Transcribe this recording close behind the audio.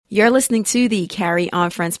You're listening to the Carry On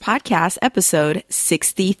Friends podcast, episode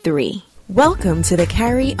 63. Welcome to the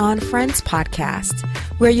Carry On Friends podcast,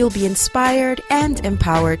 where you'll be inspired and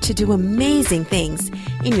empowered to do amazing things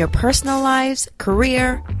in your personal lives,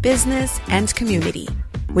 career, business, and community.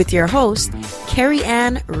 With your host, Carrie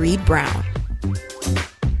Ann Reed Brown.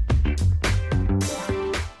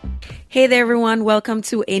 Hey there, everyone. Welcome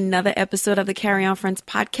to another episode of the Carry On Friends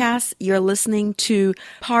podcast. You're listening to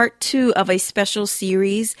part 2 of a special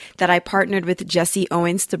series that I partnered with Jesse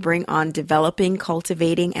Owens to bring on developing,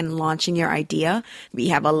 cultivating, and launching your idea. We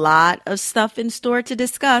have a lot of stuff in store to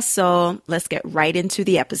discuss, so let's get right into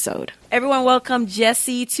the episode. Everyone, welcome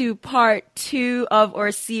Jesse to part 2 of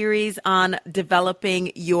our series on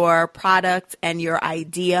developing your product and your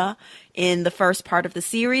idea. In the first part of the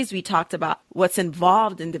series, we talked about what's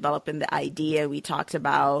involved in developing the idea. We talked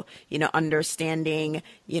about, understanding,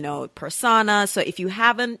 persona. So if you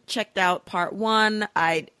haven't checked out part 1,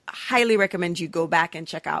 I'd highly recommend you go back and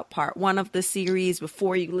check out part 1 of the series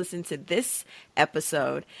before you listen to this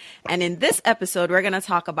episode. And in this episode, we're going to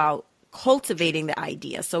talk about cultivating the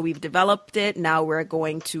idea. So we've developed it. Now we're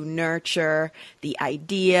going to nurture the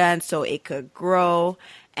idea and so it could grow.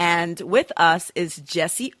 And with us is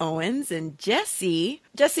Jesse Owens. And Jesse,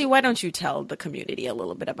 why don't you tell the community a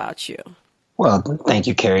little bit about you? Well, thank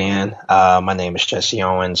you, Carrie Ann. My name is Jesse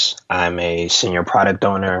Owens. I'm a senior product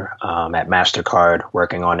owner at MasterCard,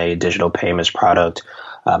 working on a digital payments product,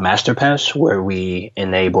 MasterPass, where we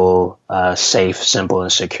enable safe, simple,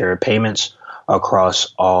 and secure payments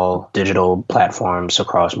across all digital platforms,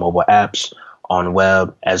 across mobile apps, on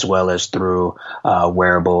web, as well as through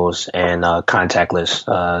wearables and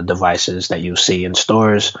contactless devices that you see in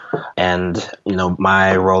stores. And,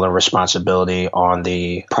 my role and responsibility on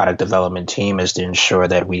the product development team is to ensure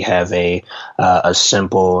that we have a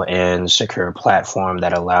simple and secure platform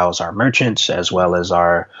that allows our merchants as well as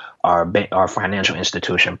our financial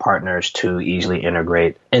institution partners to easily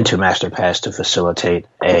integrate into MasterPass to facilitate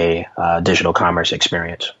a digital commerce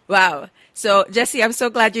experience. Wow. So, Jesse, I'm so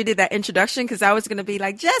glad you did that introduction because I was going to be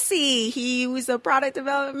like, Jesse, he was a product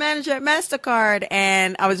development manager at MasterCard.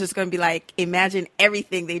 And I was just going to be like, imagine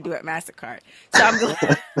everything they do at MasterCard. So I'm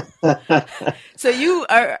glad. So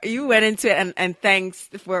you went into it and thanks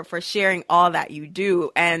for sharing all that you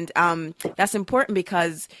do. And that's important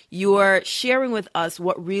because you're sharing with us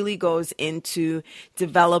what really goes into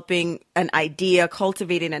developing an idea,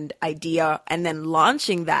 cultivating an idea, and then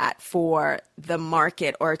launching that for the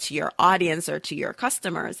market or to your audience or to your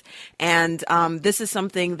customers. And this is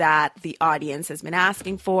something that the audience has been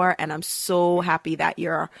asking for. And I'm so happy that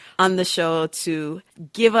you're on the show to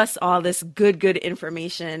give us all this good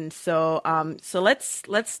information. So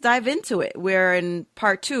let's dive into it. We're in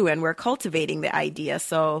part 2 and we're cultivating the idea.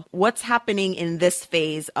 So what's happening in this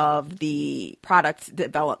phase of the product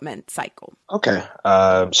development cycle? Okay.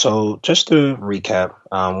 So just to recap,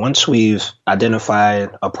 once we've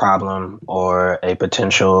identified a problem or a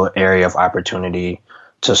potential area of opportunity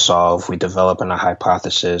to solve, we develop a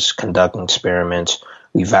hypothesis, conduct experiments,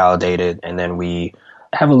 we validate it, and then we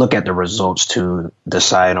have a look at the results to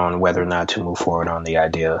decide on whether or not to move forward on the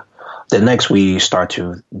idea. Then next, we start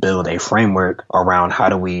to build a framework around how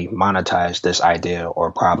do we monetize this idea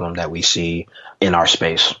or problem that we see in our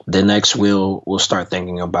space. Then next, we'll start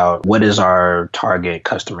thinking about what is our target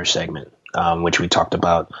customer segment, which we talked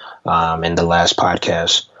about in the last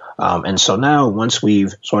podcast. And so now once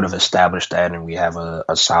we've sort of established that and we have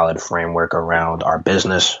a solid framework around our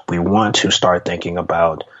business, we want to start thinking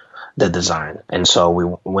about the design. And so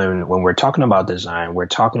when we're talking about design, we're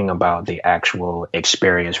talking about the actual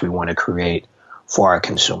experience we want to create for our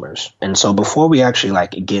consumers. And so before we actually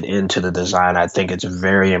get into the design, I think it's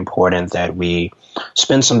very important that we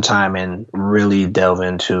spend some time and really delve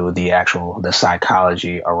into the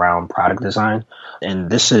psychology around product design. And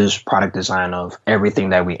this is product design of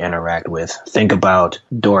everything that we interact with. Think about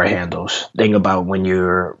door handles. Think about when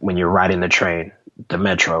you're riding the train, the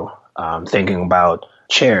metro, thinking about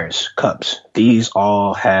chairs, cups. These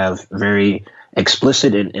all have very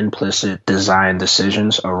explicit and implicit design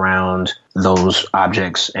decisions around those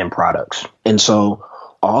objects and products. And so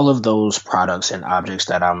all of those products and objects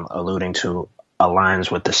that I'm alluding to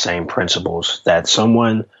aligns with the same principles that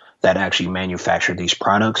someone that actually manufactured these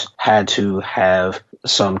products had to have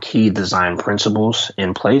some key design principles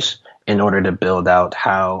in place in order to build out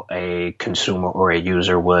how a consumer or a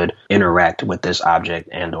user would interact with this object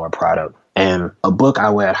and or product. And a book I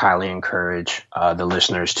would highly encourage the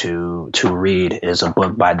listeners to read is a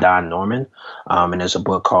book by Don Norman, and it's a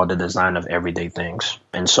book called The Design of Everyday Things.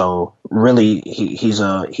 And so really he's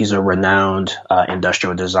a renowned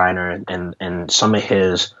industrial designer, and some of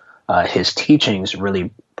his teachings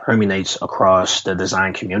really permeates across the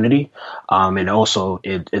design community. And also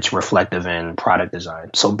it's reflective in product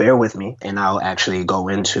design. So bear with me and I'll actually go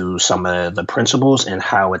into some of the principles and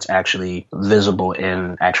how it's actually visible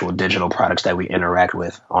in actual digital products that we interact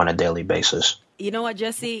with on a daily basis. You know what,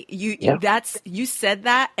 Jesse? You said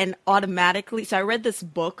that and automatically. So I read this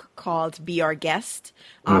book called Be Our Guest,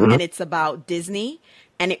 and it's about Disney.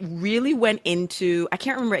 And it really went into, I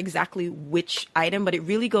can't remember exactly which item, but it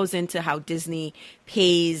really goes into how Disney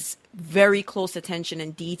pays very close attention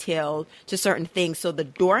and detail to certain things. So the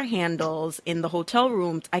door handles in the hotel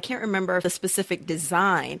rooms, I can't remember the specific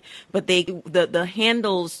design, but the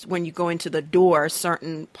handles when you go into the door,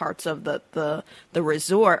 certain parts of the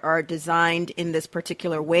resort are designed in this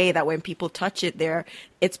particular way that when people touch it there,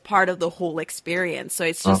 it's part of the whole experience. So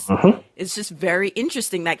it's just very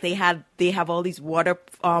interesting. Like they have all these water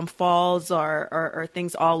falls or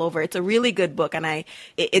things all over. It's a really good book, and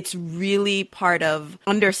it's really part of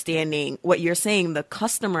understanding what you're saying, the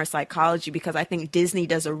customer psychology, because I think Disney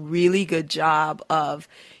does a really good job of,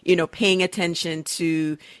 paying attention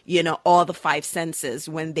to, all the five senses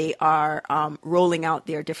when they are rolling out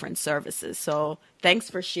their different services. So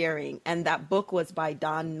thanks for sharing. And that book was by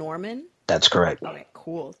Don Norman. That's correct. Okay,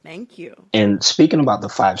 cool. Thank you. And speaking about the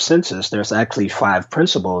five senses, there's actually 5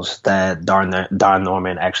 principles that Don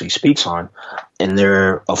Norman actually speaks on. And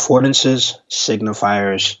they're affordances,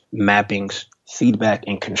 signifiers, mappings, feedback,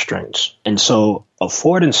 and constraints. And so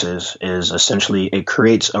affordances is essentially, it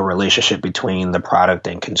creates a relationship between the product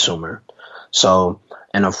and consumer. So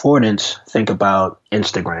an affordance, think about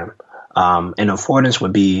Instagram. An affordance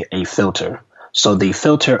would be a filter. So the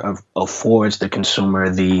filter affords the consumer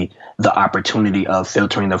the opportunity of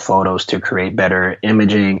filtering the photos to create better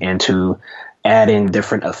imaging and to add in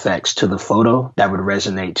different effects to the photo that would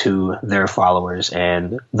resonate to their followers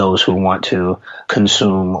and those who want to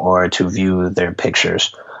consume or to view their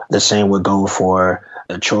pictures. The same would go for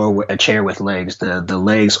a chair with legs. The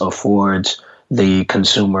legs affords the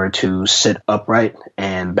consumer to sit upright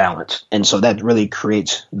and balance. And so that really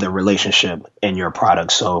creates the relationship in your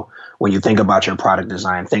product. So when you think about your product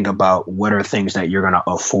design, think about what are things that you're going to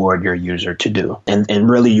afford your user to do. And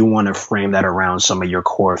really you want to frame that around some of your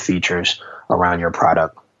core features around your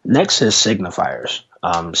product. Next is signifiers.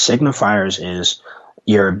 Signifiers is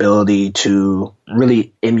your ability to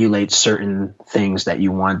really emulate certain things that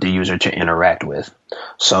you want the user to interact with.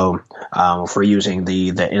 So if we're using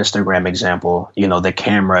the Instagram example, the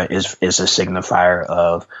camera is a signifier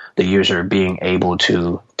of the user being able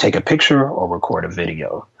to take a picture or record a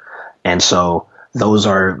video. And so those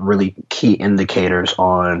are really key indicators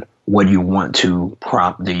on what you want to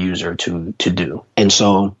prompt the user to do. And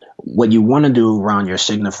so what you want to do around your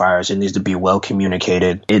signifiers, it needs to be well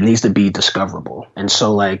communicated. It needs to be discoverable. And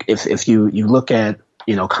so like if you look at,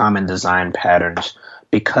 common design patterns,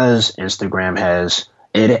 because Instagram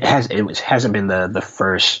hasn't been the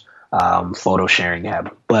first photo sharing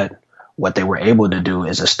app, but what they were able to do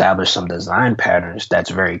is establish some design patterns that's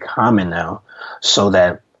very common now, so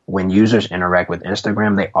that when users interact with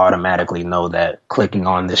Instagram, they automatically know that clicking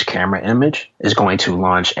on this camera image is going to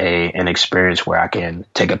launch an experience where I can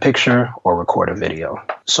take a picture or record a video.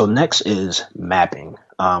 So next is mapping.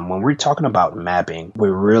 When we're talking about mapping,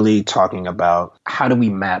 we're really talking about how do we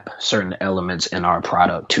map certain elements in our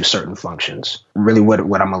product to certain functions. Really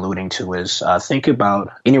what I'm alluding to is think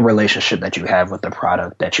about any relationship that you have with the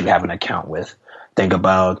product that you have an account with. Think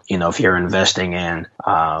about, if you're investing in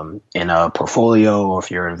a portfolio, or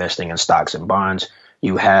if you're investing in stocks and bonds,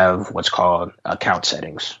 you have what's called account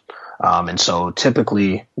settings. And so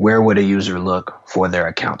typically, where would a user look for their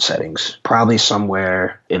account settings? Probably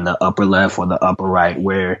somewhere in the upper left or the upper right,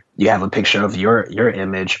 where you have a picture of your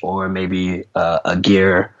image, or maybe a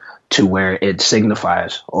gear to where it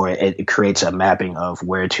signifies or it creates a mapping of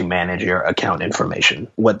where to manage your account information.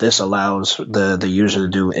 What this allows the user to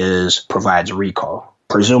do is provides recall.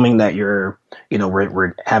 Presuming that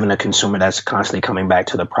we're having a consumer that's constantly coming back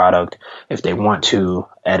to the product, if they want to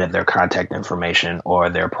edit their contact information or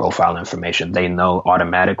their profile information, they know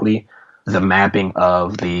automatically the mapping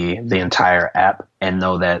of the entire app and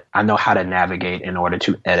know that I know how to navigate in order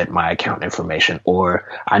to edit my account information, or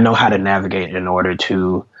I know how to navigate in order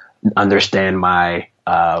to understand my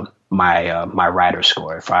rider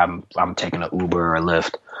score if I'm taking an Uber or a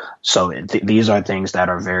Lyft. So these are things that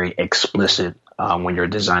are very explicit when you're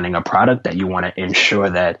designing a product, that you want to ensure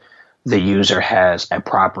that the user has a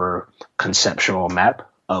proper conceptual map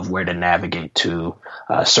of where to navigate to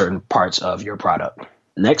certain parts of your product.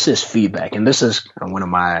 Next is feedback, and this is one of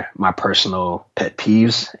my personal pet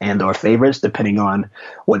peeves and or favorites, depending on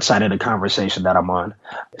what side of the conversation that I'm on.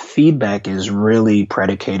 Feedback is really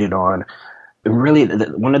predicated on really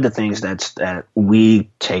one of the things that we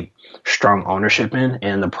take strong ownership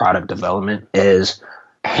in the product development is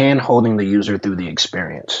hand holding the user through the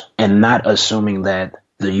experience and not assuming that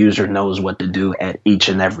the user knows what to do at each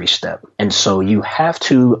and every step. And so you have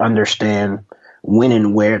to understand when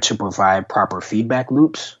and where to provide proper feedback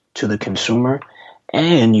loops to the consumer.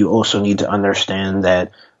 And you also need to understand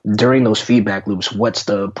that during those feedback loops, what's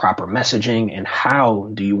the proper messaging and how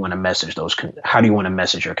do you want to message how do you want to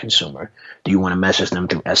message your consumer? Do you want to message them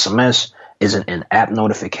through SMS? Is it an app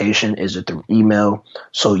notification? Is it through email?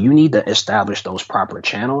 So you need to establish those proper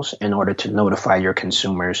channels in order to notify your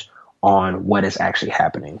consumers on what is actually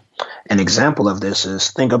happening. An example of this is,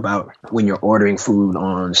 think about when you're ordering food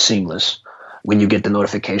on Seamless. When you get the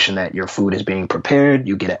notification that your food is being prepared,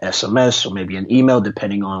 you get an SMS or maybe an email,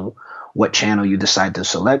 depending on what channel you decide to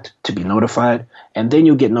select to be notified. And then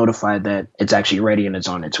you get notified that it's actually ready and it's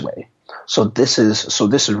on its way. So this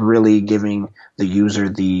is really giving the user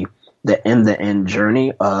the end-to-end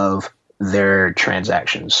journey of their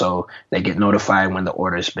transaction. So they get notified when the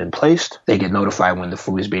order has been placed, they get notified when the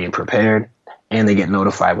food is being prepared, and they get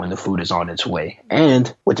notified when the food is on its way.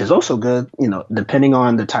 And which is also good, depending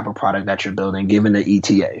on the type of product that you're building, given the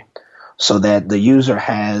ETA, so that the user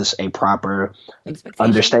has a proper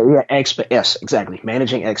understanding. Yes, exactly.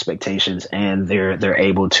 Managing expectations, and they're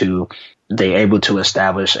able to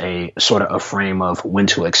establish a sort of a frame of when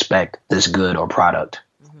to expect this good or product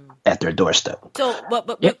at their doorstep. So,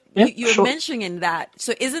 but you're sure. Mentioning that.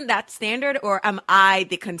 So isn't that standard, or am I,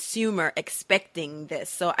 the consumer, expecting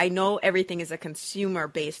this? So I know everything is a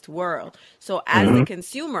consumer-based world. So as the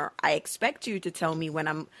consumer, I expect you to tell me when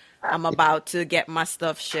I'm about to get my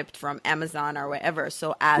stuff shipped from Amazon or wherever.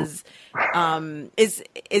 So as is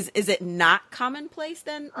it not commonplace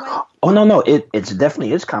then? Oh no, it's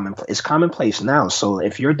definitely is commonplace. It's commonplace now. So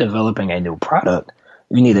if you're developing a new product,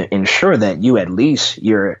 you need to ensure that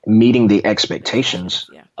you're meeting the expectations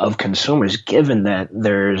of consumers, given that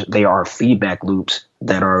they are feedback loops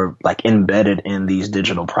that are like embedded in these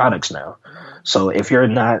digital products now. So if you're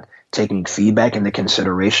not taking feedback into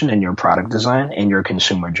consideration in your product design and your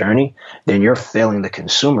consumer journey, then you're failing the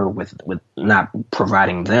consumer with not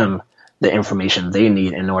providing them the information they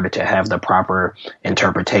need in order to have the proper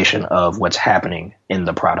interpretation of what's happening in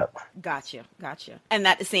the product. Gotcha. And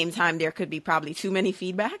at the same time, there could be probably too many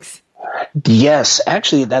feedbacks? Yes,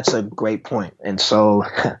 actually, that's a great point. And so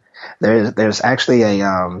there's actually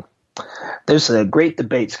there's a great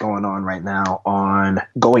debates going on right now on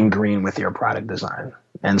going green with your product design.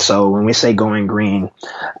 And so when we say going green,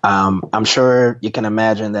 I'm sure you can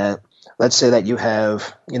imagine that. Let's say that you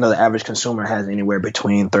have, the average consumer has anywhere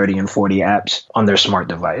between 30 and 40 apps on their smart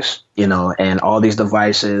device, and all these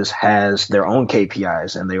devices has their own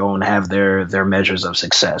KPIs and they have their measures of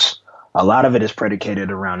success. A lot of it is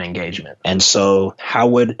predicated around engagement. And so how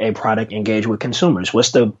would a product engage with consumers?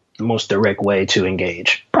 What's the most direct way to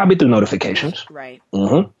engage? Probably through notifications. Right.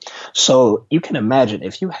 So you can imagine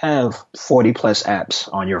if you have 40 plus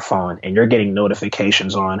apps on your phone and you're getting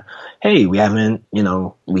notifications on, hey, we haven't,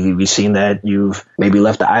 we've seen that you've maybe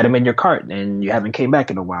left the item in your cart and you haven't came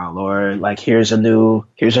back in a while, or like here's a new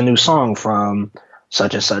song from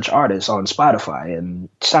such and such artists on Spotify and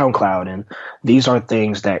SoundCloud. And these are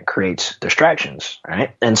things that create distractions,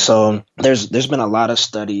 right? And so there's been a lot of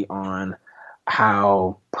study on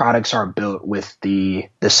how products are built with the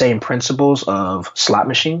same principles of slot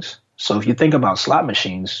machines. So if you think about slot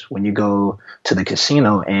machines, when you go to the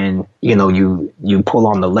casino and, you pull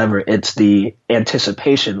on the lever, it's the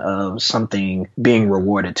anticipation of something being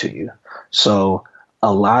rewarded to you. So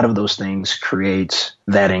a lot of those things creates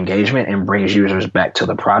that engagement and brings users back to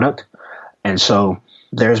the product. And so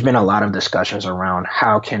there's been a lot of discussions around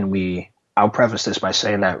how can we, I'll preface this by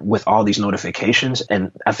saying that with all these notifications,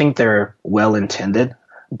 and I think they're well intended,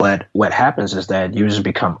 but what happens is that users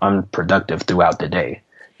become unproductive throughout the day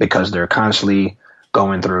because they're constantly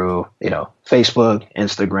going through, Facebook,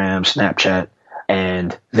 Instagram, Snapchat,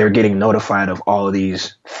 and they're getting notified of all of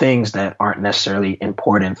these things that aren't necessarily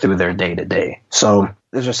important through their day to day. So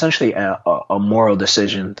there's essentially a moral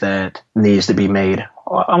decision that needs to be made.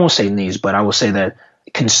 I won't say needs, but I will say that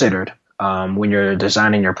considered when you're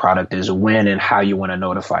designing your product is when and how you want to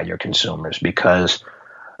notify your consumers, because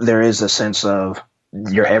there is a sense of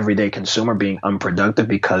your everyday consumer being unproductive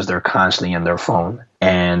because they're constantly in their phone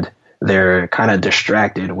and they're kind of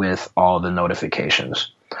distracted with all the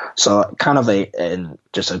notifications. So kind of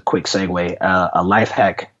just a quick segue, a life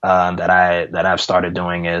hack that I've started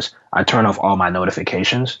doing is I turn off all my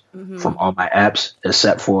notifications from all my apps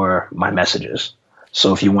except for my messages.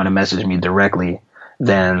 So if you want to message me directly,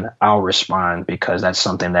 then I'll respond because that's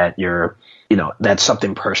something that you're that's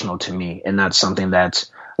something personal to me and not something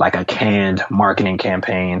that's like a canned marketing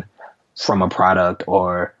campaign from a product,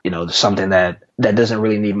 or, something that doesn't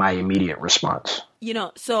really need my immediate response.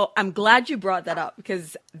 So I'm glad you brought that up,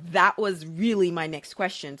 because that was really my next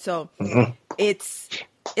question. So it's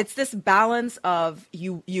this balance of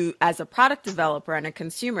you as a product developer and a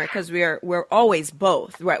consumer, because we're always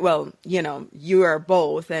both, right? Well, you are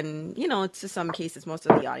both, and to some cases most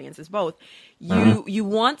of the audience is both. You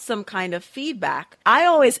want some kind of feedback. I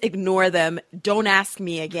always ignore them. Don't ask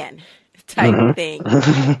me again type thing.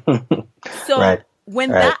 So Right.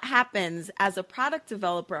 when that happens as a product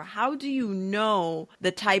developer, how do you know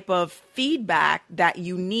the type of feedback that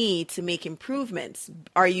you need to make improvements?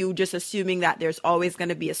 Are you just assuming that there's always going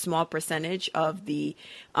to be a small percentage of the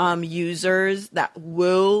users that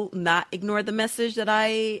will not ignore the message that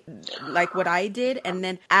like what I did? And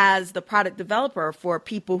then as the product developer, for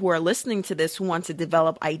people who are listening to this who want to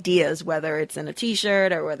develop ideas, whether it's in a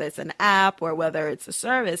t-shirt or whether it's an app or whether it's a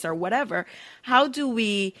service or whatever, how do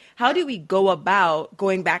we go about,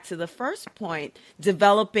 going back to the first point,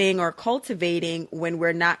 developing or cultivating when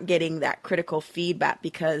we're not getting that critical feedback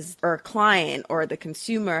because our client or the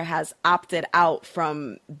consumer has opted out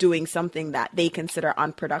from doing something that they consider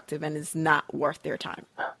unproductive and is not worth their time?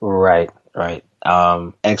 Right.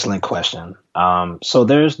 Excellent question. So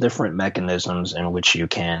there's different mechanisms in which you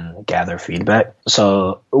can gather feedback.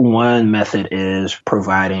 So one method is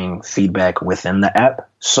providing feedback within the app.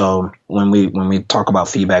 So when we talk about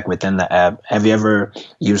feedback within the app, have you ever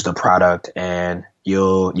used a product and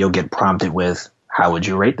you'll get prompted with, how would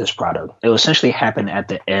you rate this product? It will essentially happen at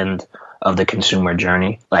the end of the consumer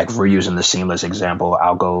journey. Like, if we're using the Seamless example,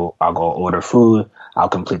 I'll go order food, I'll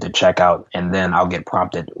complete the checkout, and then I'll get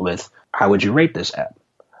prompted with, how would you rate this app?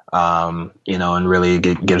 And really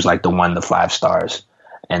gives like the 1 to 5 stars.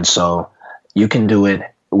 And so you can do it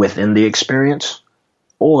within the experience,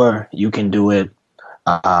 or you can do it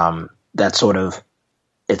that sort of,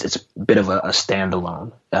 it's a bit of a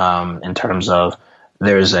standalone in terms of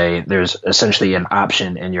there's essentially an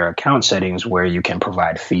option in your account settings where you can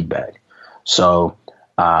provide feedback. So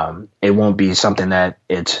it won't be something that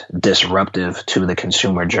it's disruptive to the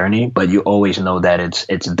consumer journey, but you always know that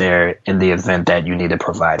it's there in the event that you need to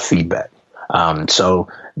provide feedback. So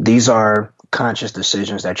these are conscious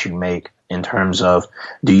decisions that you make in terms of,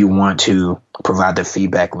 do you want to provide the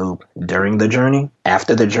feedback loop during the journey,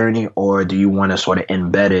 after the journey, or do you want to sort of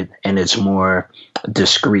embed it and it's more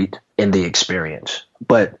discrete in the experience?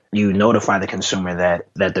 But you notify the consumer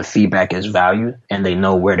that the feedback is valued and they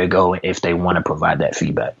know where to go if they want to provide that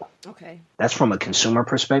feedback. Okay. That's from a consumer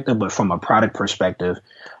perspective, but from a product perspective,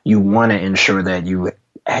 you want to ensure that you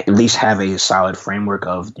at least have a solid framework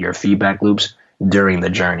of your feedback loops during the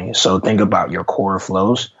journey. So think about your core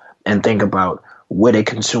flows and think about, would a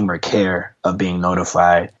consumer care of being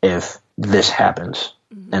notified if this happens?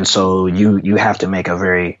 Mm-hmm. And so you have to make a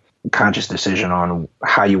very conscious decision on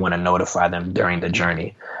how you want to notify them during the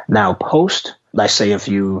journey. Now, post, let's say if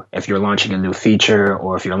you're launching a new feature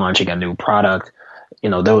or if you're launching a new product,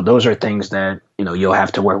 those are things that, you'll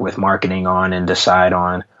have to work with marketing on and decide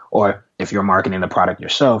on, or if you're marketing the product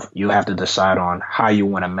yourself, you have to decide on how you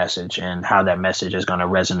want to message and how that message is going to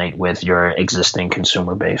resonate with your existing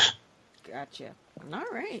consumer base. Gotcha. All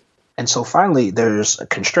right. And so finally, there's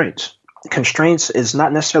constraints. Constraints is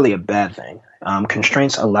not necessarily a bad thing.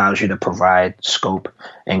 Constraints allows you to provide scope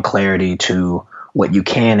and clarity to what you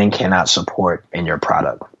can and cannot support in your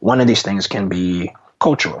product. One of these things can be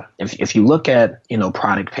cultural. If you look at,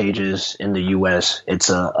 product pages in the US, it's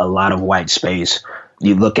a lot of white space.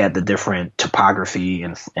 You look at the different topography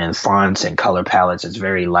and fonts and color palettes, it's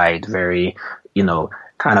very light, very,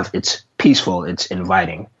 it's peaceful, it's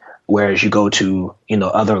inviting. Whereas you go to,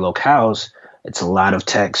 other locales, it's a lot of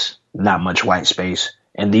text, not much white space.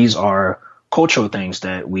 And these are cultural things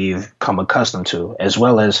that we've come accustomed to, as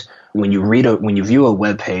well as when you view a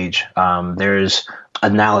web page, there's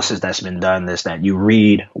analysis that's been done that you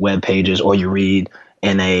read web pages or you read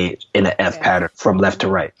in a F pattern from left to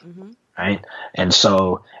right. Mm-hmm. Right. And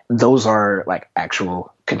so those are like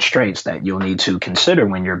actual constraints that you'll need to consider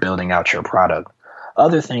when you're building out your product.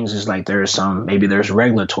 Other things is like there's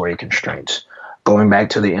regulatory constraints. Going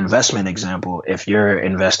back to the investment example, if you're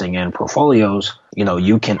investing in portfolios,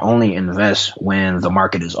 you can only invest when the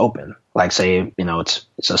market is open. Like say,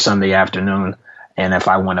 it's a Sunday afternoon, and if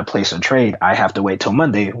I want to place a trade, I have to wait till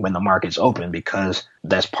Monday when the market's open, because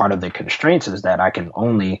that's part of the constraints is that I can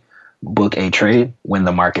only book a trade when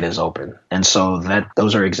the market is open. And so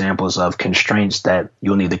those are examples of constraints that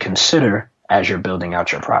you'll need to consider as you're building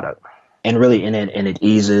out your product. And really it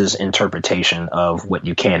eases interpretation of what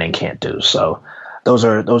you can and can't do. So those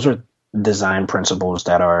are design principles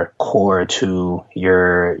that are core to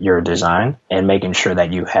your design and making sure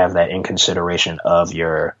that you have that in consideration of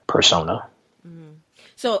your persona.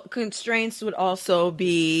 So constraints would also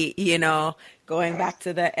be, going back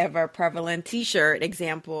to the ever prevalent T-shirt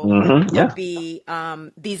example, Yeah. would be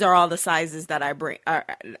these are all the sizes that I bring,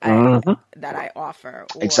 hmm that I offer,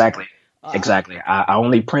 or Exactly. Exactly. I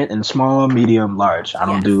only print in small, medium, large. I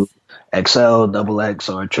don't do yes, XL, double X,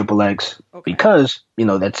 or triple X okay, because,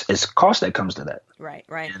 that's it's cost that comes to that. right,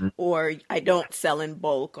 And or I don't sell in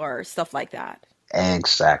bulk or stuff like that.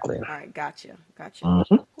 exactly. All right, gotcha. hmm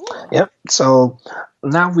Cool. Yep. So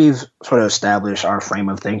now we've sort of established our frame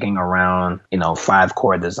of thinking around, five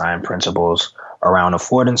core design principles around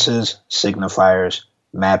affordances, signifiers,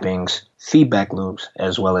 mappings, feedback loops,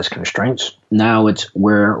 as well as constraints. Now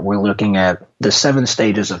we're looking at the 7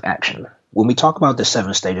 stages of action. When we talk about the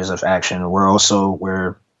 7 stages of action,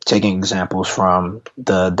 we're taking examples from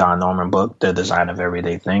the Don Norman book, The Design of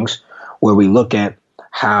Everyday Things, where we look at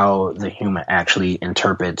how the human actually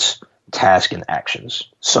interprets task and actions.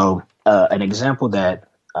 So an example that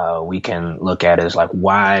we can look at is like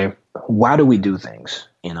why do we do things,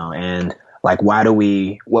 and like why do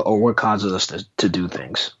we what causes us to do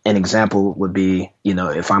things. An example would be,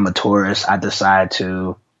 if I'm a tourist, I decide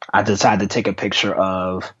to take a picture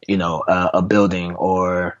of, a building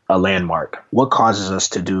or a landmark. What causes us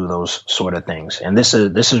to do those sort of things? And this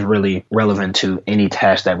is really relevant to any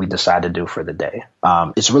task that we decide to do for the day.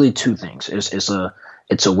 It's really two things.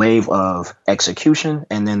 It's a wave of execution,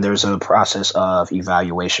 and then there's a process of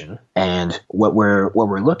evaluation. And what we're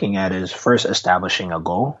looking at is first establishing a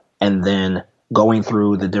goal, and then going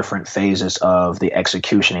through the different phases of the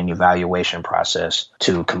execution and evaluation process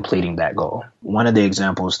to completing that goal. One of the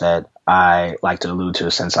examples that I like to allude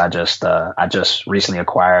to, since I just recently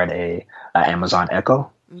acquired a Amazon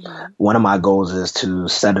Echo. One of my goals is to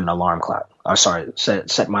set an alarm clock.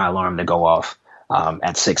 Set my alarm to go off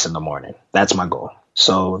at 6 a.m. That's my goal.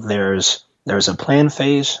 So there's a plan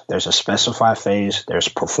phase, there's a specify phase, there's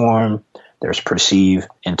perform, there's perceive,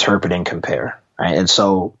 interpret, and compare. Right? And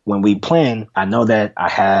so when we plan, I know that I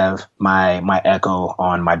have my Echo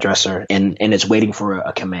on my dresser and it's waiting for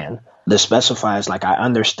a command. The specify is like I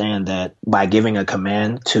understand that by giving a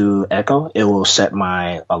command to Echo, it will set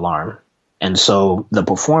my alarm. And so the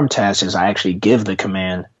perform task is I actually give the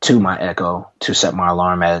command to my Echo to set my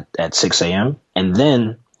alarm at 6 a.m. And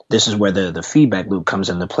then this is where the feedback loop comes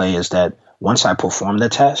into play, is that once I perform the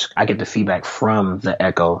task, I get the feedback from the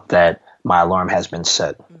Echo that my alarm has been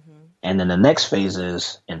set. And then the next phase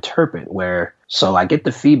is interpret, so I get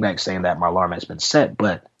the feedback saying that my alarm has been set,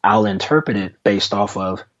 but I'll interpret it based off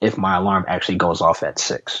of if my alarm actually goes off at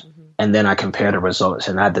 6. And then I compare the results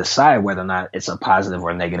and I decide whether or not it's a positive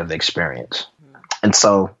or negative experience. And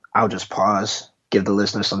so I'll just pause, give the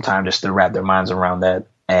listeners some time just to wrap their minds around that.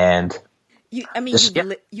 And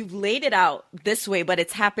you've laid it out this way, but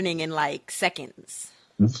it's happening in like seconds.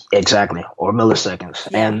 Exactly. Or milliseconds.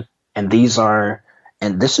 Yeah.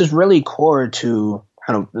 And this is really core to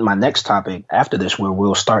kind of my next topic after this, where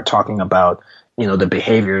we'll start talking about, the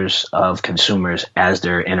behaviors of consumers as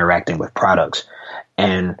they're interacting with products.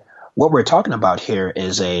 And what we're talking about here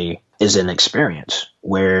is an experience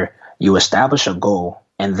where you establish a goal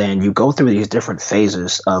and then you go through these different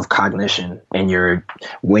phases of cognition when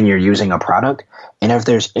you're using a product. And if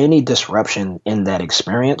there's any disruption in that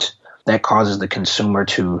experience, that causes the consumer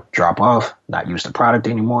to drop off, not use the product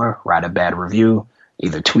anymore, write a bad review,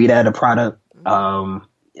 either tweet at a product.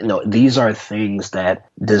 These are things that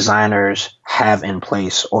designers have in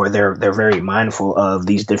place, or they're very mindful of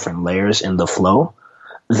these different layers in the flow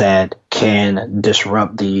that can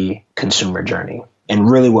disrupt the consumer journey. And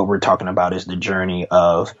really what we're talking about is the journey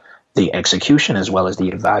of the execution as well as the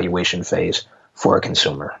evaluation phase for a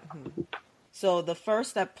consumer. So the first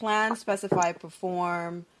step, plan, specify,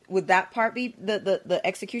 perform. Would that part be the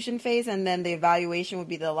execution phase, and then the evaluation would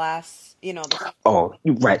be the last, Oh,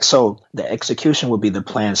 right. So the execution would be the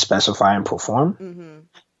plan, specify, and perform.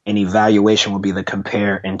 And evaluation would be the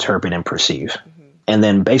compare, interpret, and perceive. And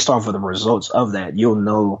then based off of the results of that, you'll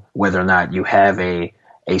know whether or not you have a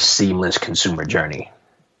seamless consumer journey.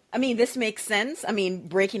 I mean, this makes sense. I mean,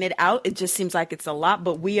 breaking it out, it just seems like it's a lot,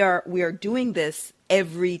 but we are doing this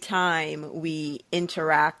every time we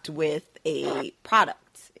interact with a product.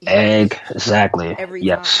 Exactly. Every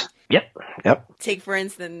yes. time. Yep. Take, for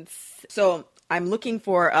instance, so I'm looking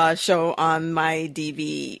for a show on my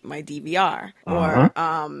DVR or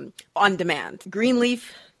on demand.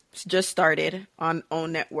 Greenleaf just started on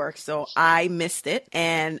OWN Network, so I missed it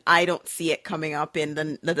and I don't see it coming up in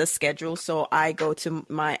the schedule, so I go to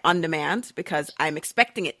my on demand because I'm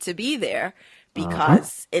expecting it to be there,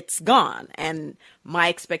 because it's gone. And my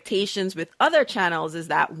expectations with other channels is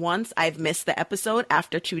that once I've missed the episode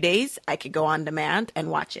after 2 days, I could go on demand and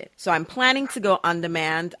watch it. So I'm planning to go on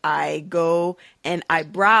demand. I go and I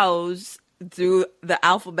browse through the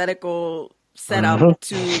alphabetical setup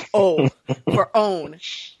to O for own,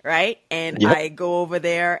 right? And I go over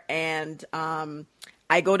there and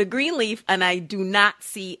I go to Greenleaf and I do not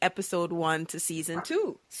see episode 1 to season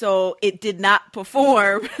 2. So it did not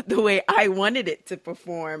perform the way I wanted it to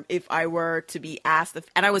perform if I were to be asked.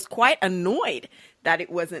 And I was quite annoyed that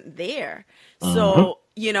it wasn't there. So,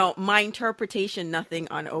 you know, my interpretation, nothing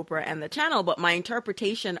on Oprah and the channel, but my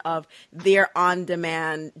interpretation of their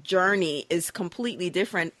on-demand journey is completely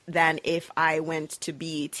different than if I went to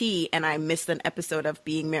BET and I missed an episode of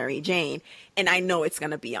Being Mary Jane and I know it's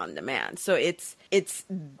going to be on demand. So it's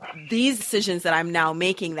these decisions that I'm now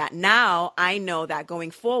making that now I know that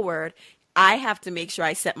going forward, I have to make sure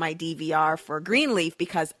I set my DVR for Greenleaf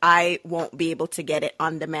because I won't be able to get it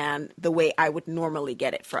on demand the way I would normally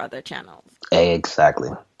get it for other channels. Exactly.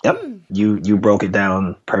 Yep. You broke it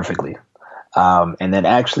down perfectly. And then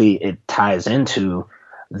actually it ties into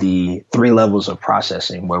the 3 levels of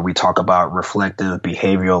processing where we talk about reflective,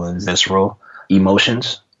 behavioral, and visceral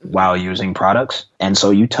emotions while using products. And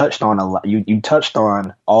so you touched on you touched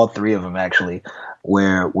on all 3 of them actually,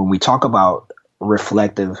 where when we talk about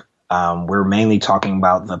reflective, we're mainly talking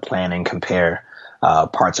about the plan and compare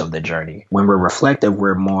parts of the journey. When we're reflective,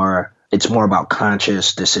 it's more about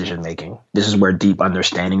conscious decision making. This is where deep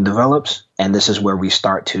understanding develops. And this is where we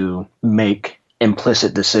start to make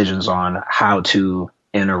implicit decisions on how to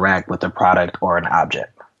interact with a product or an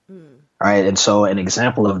object. Right. And so an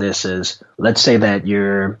example of this is, let's say that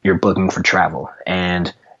you're booking for travel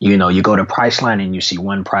and, you know, you go to Priceline and you see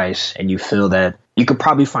one price and you feel that you could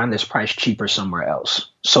probably find this price cheaper somewhere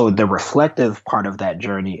else. So the reflective part of that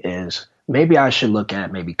journey is maybe I should look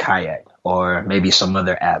at maybe Kayak or maybe some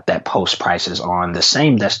other app that posts prices on the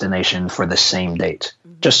same destination for the same date,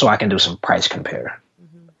 just so I can do some price compare.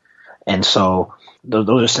 And so those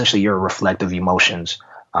are essentially your reflective emotions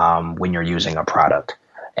when you're using a product.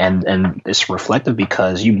 And it's reflective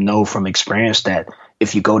because you know from experience that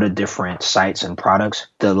if you go to different sites and products,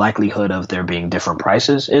 the likelihood of there being different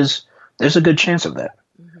prices there's a good chance of that.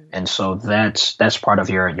 And so that's part of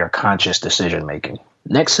your conscious decision making.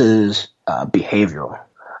 Next is behavioral.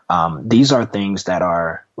 These are things that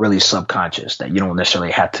are really subconscious that you don't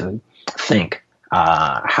necessarily have to think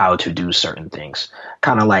how to do certain things.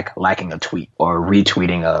 Kind of like liking a tweet or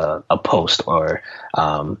retweeting a post or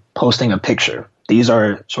posting a picture. These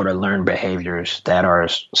are sort of learned behaviors that are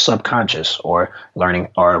subconscious or learning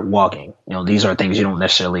or walking. You know, these are things you don't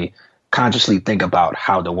necessarily consciously think about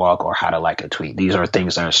how to walk or how to like a tweet. These are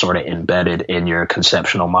things that are sort of embedded in your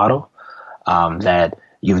conceptual model that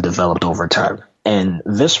you've developed over time. And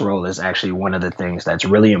visceral is actually one of the things that's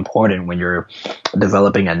really important when you're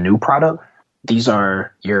developing a new product. These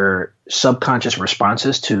are your subconscious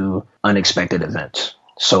responses to unexpected events.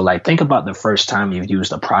 So like think about the first time you've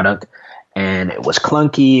used a product and it was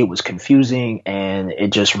clunky, it was confusing, and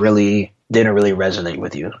it just really didn't really resonate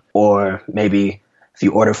with you. Or maybe if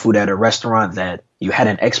you order food at a restaurant that you had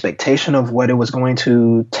an expectation of what it was going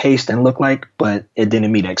to taste and look like, but it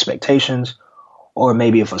didn't meet expectations. Or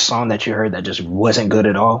maybe if a song that you heard that just wasn't good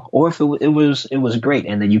at all, or if it was great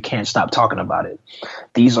and then you can't stop talking about it.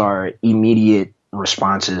 These are immediate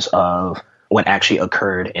responses of what actually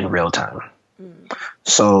occurred in real time.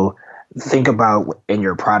 So think about in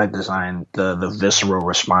your product design, the visceral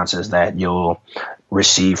responses that you'll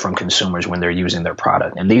receive from consumers when they're using their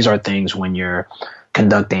product. And these are things when you're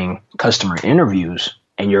conducting customer interviews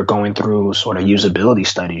and you're going through sort of usability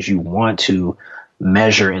studies, you want to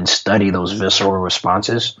measure and study those visceral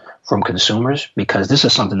responses from consumers because this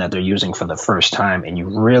is something that they're using for the first time. And you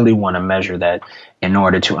really want to measure that in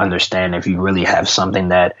order to understand if you really have something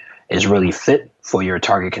that is really fit for your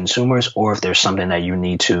target consumers or if there's something that you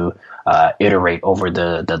need to iterate over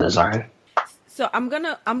the design. So I'm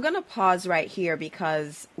gonna pause right here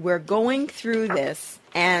because we're going through this,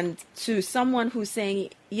 and to someone who's saying,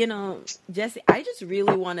 you know, Jesse, I just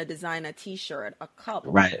really want to design a T-shirt, a cup,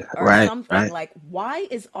 or something. Like, why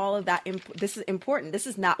is all of that? This is important. This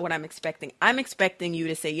is not what I'm expecting. I'm expecting you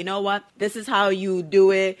to say, you know what? This is how you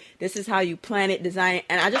do it. This is how you plan it, design it,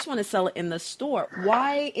 and I just want to sell it in the store.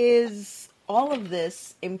 Why is all of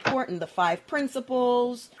this important? The 5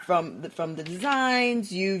 principles from the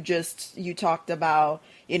designs you talked about,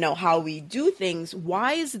 you know, how we do things.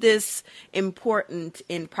 Why is this important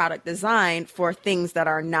in product design for things that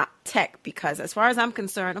are not tech? Because as far as I'm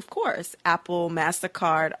concerned, of course, Apple,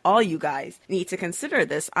 MasterCard, all you guys need to consider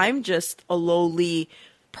this. I'm just a lowly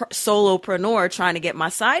solopreneur trying to get my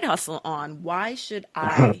side hustle on. Why should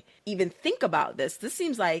I even think about this? This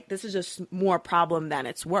seems like this is just more problem than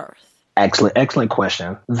it's worth. Excellent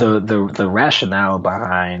question. The rationale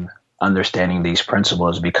behind understanding these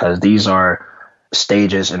principles, because these are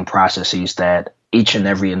stages and processes that each and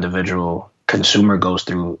every individual consumer goes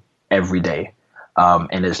through every day.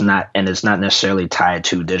 And it's not necessarily tied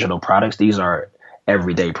to digital products. These are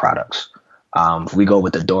everyday products. If we go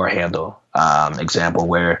with the door handle example,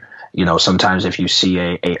 where, you know, sometimes if you see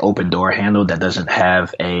a open door handle that doesn't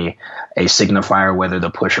have a signifier, whether to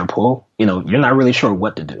push or pull, you know, you're not really sure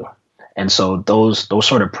what to do. And so those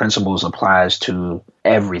sort of principles applies to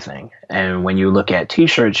everything. And when you look at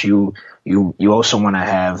T-shirts, you also want to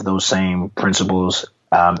have those same principles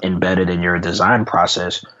embedded in your design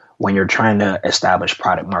process when you're trying to establish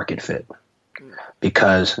product market fit.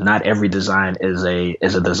 Because not every design is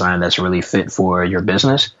a design that's really fit for your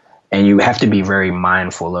business. And you have to be very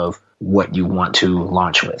mindful of what you want to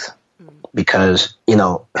launch with. Because, you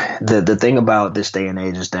know, the thing about this day and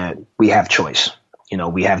age is that we have choice. You know,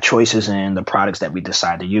 we have choices in the products that we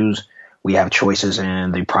decide to use. We have choices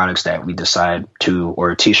in the products that we decide to,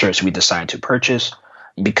 or T-shirts we decide to purchase,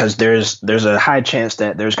 because there's a high chance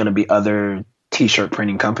that there's going to be other T-shirt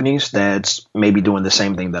printing companies that's maybe doing the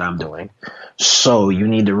same thing that I'm doing. So you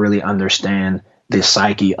need to really understand the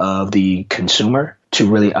psyche of the consumer to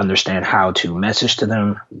really understand how to message to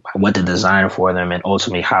them, what to design for them, and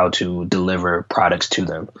ultimately how to deliver products to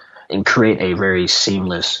them and create a very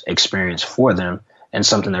seamless experience for them, and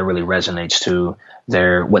something that really resonates to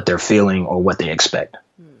what they're feeling or what they expect.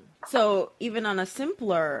 So even on a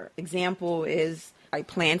simpler example is, I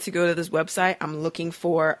plan to go to this website. I'm looking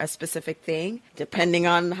for a specific thing. Depending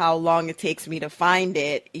on how long it takes me to find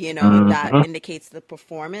it, you know, that indicates the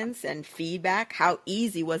performance and feedback. How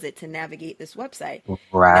easy was it to navigate this website?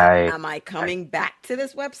 Right. Now, am I coming back to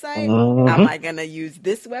this website? Am I going to use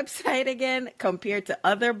this website again compared to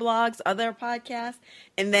other blogs, other podcasts?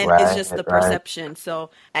 And then it's just the perception.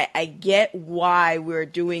 So I get why we're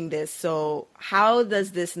doing this. So how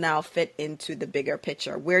does this now fit into the bigger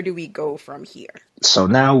picture? Where do we go from here? So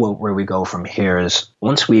now where we go from here is,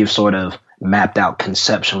 once we've sort of mapped out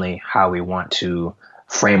conceptually how we want to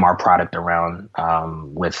frame our product around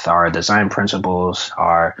with our design principles,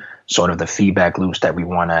 our sort of the feedback loops that we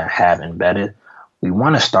want to have embedded, we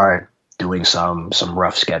want to start doing some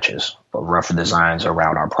rough sketches or rough designs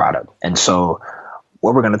around our product. And so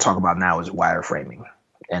what we're going to talk about now is wireframing.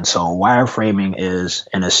 And so wireframing is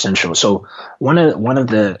an essential. So one of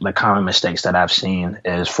the common mistakes that I've seen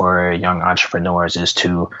is for young entrepreneurs is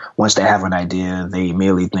to, once they have an idea, they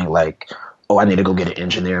immediately think like, oh, I need to go get an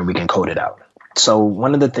engineer and we can code it out. So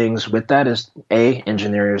one of the things with that is,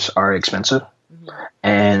 engineers are expensive.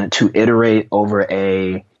 And to iterate over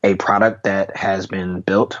a product that has been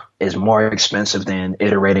built is more expensive than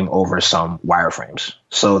iterating over some wireframes.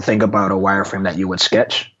 So think about a wireframe that you would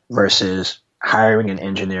sketch versus hiring an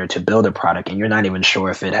engineer to build a product, and you're not even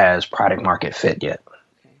sure if it has product market fit yet.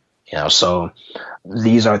 You know, so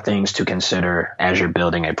these are things to consider as you're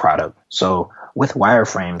building a product. So with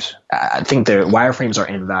wireframes, I think wireframes are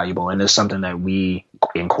invaluable, and it's something that we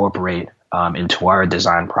incorporate into our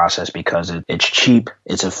design process because it's cheap,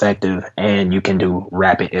 it's effective, and you can do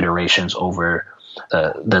rapid iterations over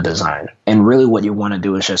the design. And really what you want to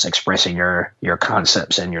do is just expressing your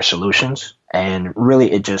concepts and your solutions. And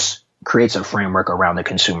really it just creates a framework around the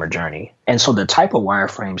consumer journey. And so the type of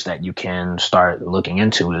wireframes that you can start looking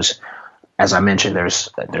into is, as I mentioned, there's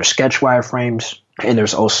sketch wireframes, and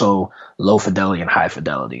there's also low fidelity and high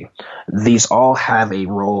fidelity. These all have a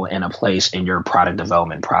role and a place in your product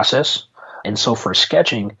development process. And so for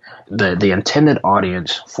sketching, the intended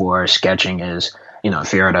audience for sketching is, you know,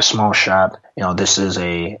 if you're at a small shop, you know, this is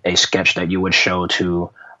a sketch that you would show to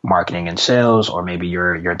marketing and sales, or maybe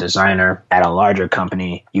your designer. At a larger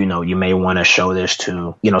company, you know, you may want to show this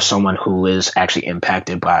to, you know, someone who is actually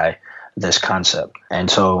impacted by this concept. And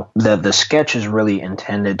so the sketch is really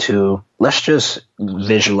intended to, let's just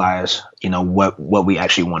visualize, you know, what we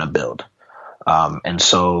actually want to build. And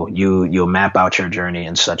so you'll map out your journey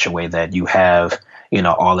in such a way that you have, you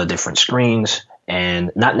know, all the different screens,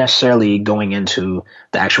 and not necessarily going into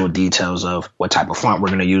the actual details of what type of font we're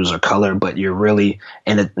going to use or color, but you're really,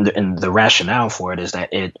 and the rationale for it is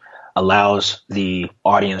that it allows the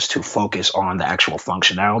audience to focus on the actual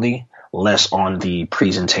functionality, less on the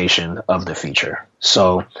presentation of the feature.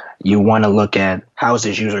 So you want to look at, how is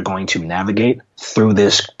this user going to navigate through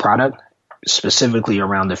this product, specifically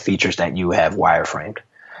around the features that you have wireframed.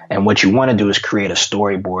 And what you want to do is create a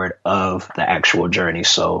storyboard of the actual journey.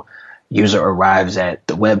 So user arrives at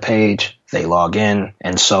the web page, they log in.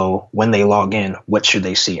 And so when they log in, what should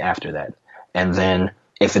they see after that? And then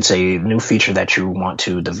if it's a new feature that you want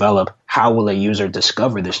to develop, how will a user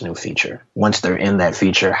discover this new feature? Once they're in that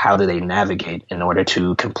feature, how do they navigate in order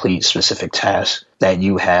to complete specific tasks that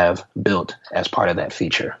you have built as part of that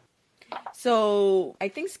feature? So I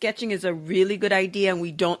think sketching is a really good idea, and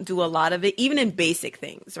we don't do a lot of it, even in basic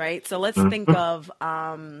things, right? So let's think of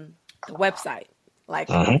the website, like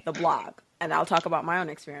the blog. And I'll talk about my own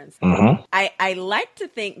experience. I like to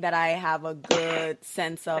think that I have a good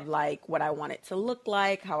sense of like what I want it to look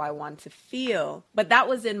like, how I want to feel. But that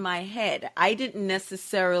was in my head. I didn't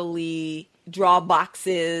necessarily draw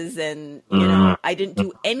boxes and, you know, I didn't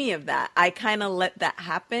do any of that. I kind of let that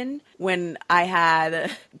happen when I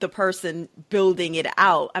had the person building it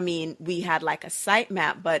out. I mean, we had like a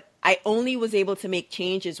sitemap, but I only was able to make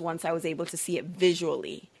changes once I was able to see it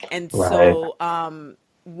visually. And so,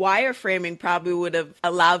 wireframing probably would have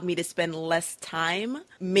allowed me to spend less time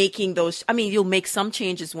making those. I mean, you'll make some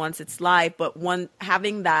changes once it's live, but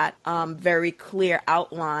having that very clear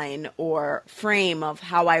outline or frame of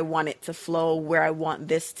how I want it to flow, where I want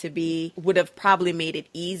this to be, would have probably made it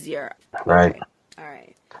easier. Right. Okay. All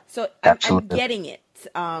right. So I'm getting it.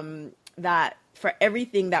 That for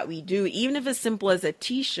everything that we do, even if it's simple as a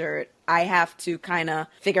t-shirt, I have to kind of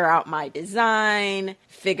figure out my design,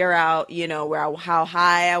 figure out, you know, how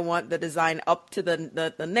high I want the design up to the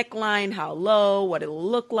neckline, how low, what it'll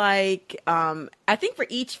look like. I think for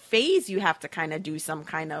each phase, you have to kind of do some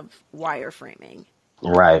kind of wireframing.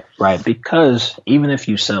 Right. Because even if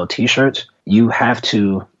you sell t-shirts, you have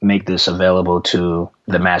to make this available to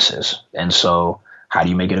the masses. And so how do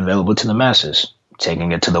you make it available to the masses?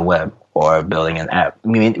 Taking it to the web or building an app.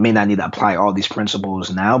 You may not need to apply all these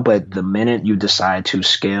principles now, but the minute you decide to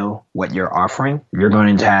scale what you're offering, you're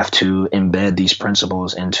going to have to embed these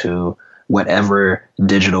principles into whatever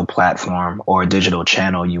digital platform or digital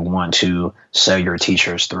channel you want to sell your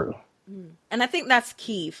t-shirts through. And I think that's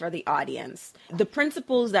key for the audience. The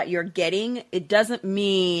principles that you're getting, it doesn't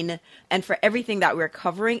mean, and for everything that we're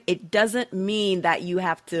covering, it doesn't mean that you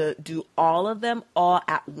have to do all of them all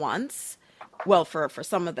at once. Well, for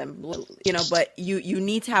some of them, you know, but you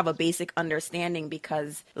need to have a basic understanding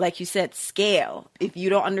because, like you said, scale. If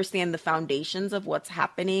you don't understand the foundations of what's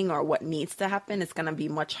happening or what needs to happen, it's going to be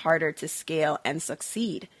much harder to scale and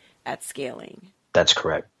succeed at scaling. That's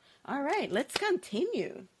correct. All right, let's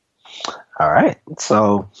continue. All right.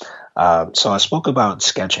 So I spoke about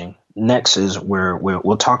sketching. Next is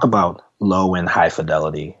we'll talk about low and high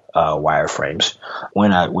fidelity wireframes.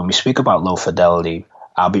 When we speak about low fidelity,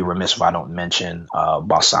 I'll be remiss if I don't mention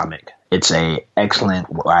Balsamiq. It's a excellent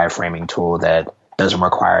wireframing tool that doesn't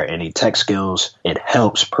require any tech skills. It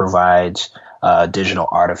helps provides digital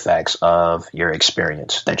artifacts of your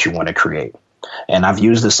experience that you want to create. And I've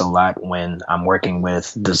used this a lot when I'm working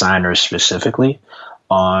with designers specifically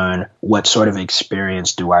on what sort of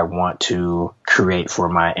experience do I want to create for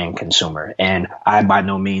my end consumer. And I by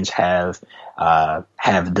no means have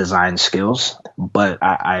design skills, but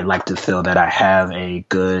I like to feel that I have a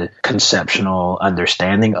good conceptual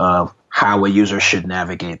understanding of how a user should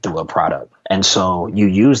navigate through a product. And so you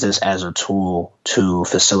use this as a tool to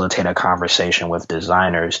facilitate a conversation with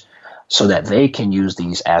designers so that they can use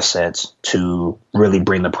these assets to really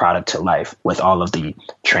bring the product to life with all of the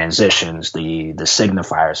transitions, the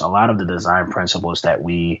signifiers. A lot of the design principles that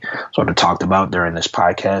we sort of talked about during this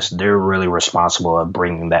podcast, they're really responsible of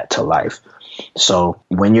bringing that to life. So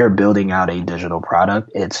when you're building out a digital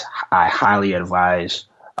product, I highly advise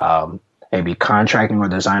maybe contracting a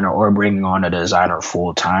designer or bringing on a designer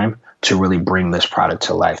full time to really bring this product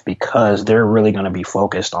to life, because they're really going to be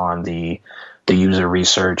focused on the user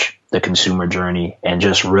research, the consumer journey, and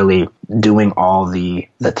just really doing all the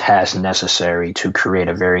tasks necessary to create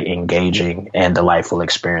a very engaging and delightful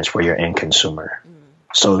experience for your end consumer.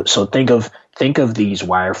 So think of these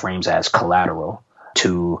wireframes as collateral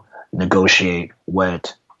to negotiate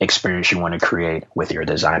what experience you want to create with your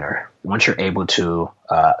designer. Once you're able to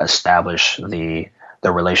establish the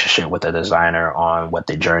relationship with the designer on what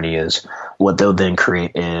the journey is, what they'll then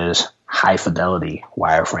create is high fidelity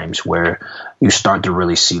wireframes where you start to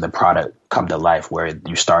really see the product come to life, where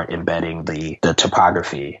you start embedding the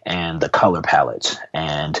topography and the color palettes,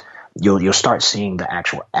 and you'll start seeing the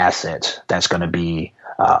actual assets that's going to be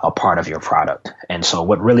a part of your product. And so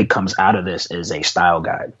what really comes out of this is a style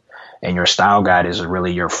guide. And your style guide is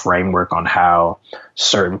really your framework on how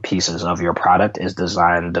certain pieces of your product is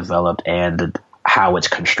designed, developed, and how it's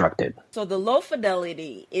constructed. So the low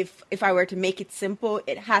fidelity, if I were to make it simple,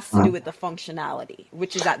 it has to do with the functionality,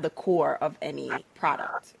 which is at the core of any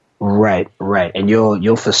product. Right, right. And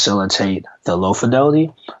you'll facilitate the low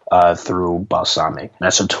fidelity through Balsamic.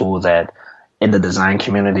 That's a tool that in the design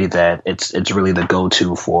community that it's really the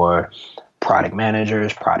go-to for product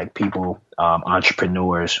managers, product people,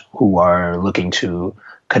 entrepreneurs who are looking to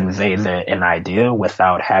convey an idea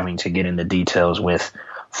without having to get into details with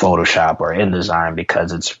Photoshop or InDesign,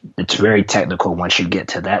 because it's very technical once you get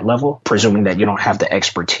to that level, presuming that you don't have the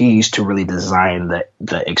expertise to really design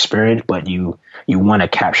the experience, but you want to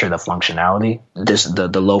capture the functionality.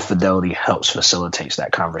 The low fidelity helps facilitates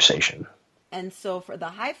that conversation. And so for the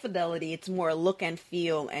high fidelity, it's more look and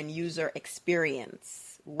feel and user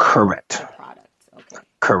experience with Correct. the product. Okay.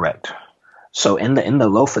 Correct. So in the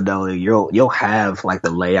low fidelity, you'll have like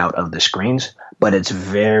the layout of the screens, but it's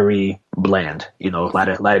very bland, a lot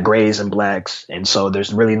of grays and blacks. And so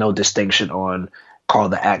there's really no distinction on call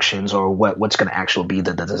to actions or what's going to actually be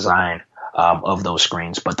the design of those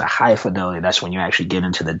screens. But the high fidelity, that's when you actually get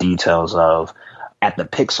into the details of at the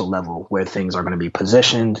pixel level where things are going to be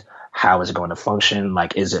positioned, how is it going to function?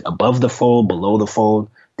 Like, is it above the fold, below the fold?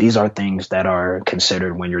 These are things that are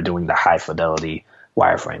considered when you're doing the high fidelity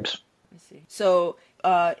wireframes. So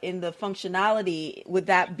in the functionality, would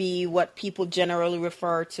that be what people generally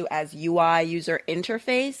refer to as UI, user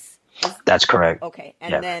interface? That's correct. Okay.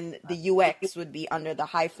 And then the UX would be under the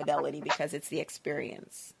high fidelity because it's the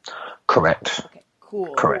experience. Correct. Okay,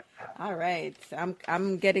 cool. Correct. All right.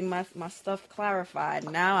 I'm getting my stuff clarified.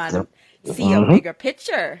 Now I see a bigger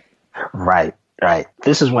picture. Right.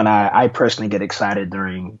 This is when I personally get excited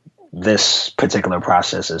during this particular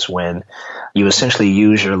process, is when you essentially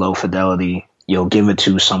use your low fidelity, you'll give it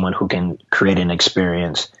to someone who can create an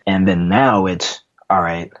experience. And then now it's, all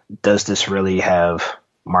right, does this really have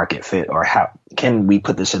market fit, or how can we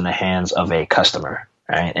put this in the hands of a customer?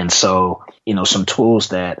 Right. And so, some tools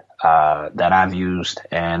that I've used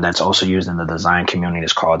and that's also used in the design community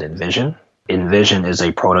is called Envision. Envision is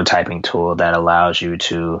a prototyping tool that allows you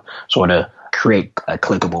to sort of create a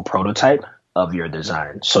clickable prototype of your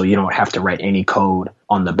design. So you don't have to write any code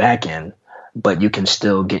on the back end, but you can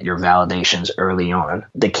still get your validations early on.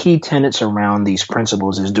 The key tenets around these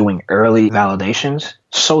principles is doing early validations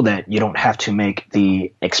so that you don't have to make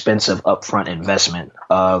the expensive upfront investment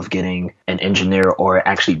of getting an engineer or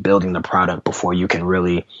actually building the product before you can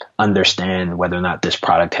really understand whether or not this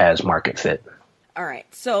product has market fit. All right.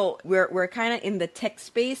 So we're kind of in the tech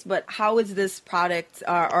space, but how is this product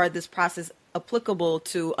or this process applicable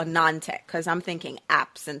to a non-tech? Because I'm thinking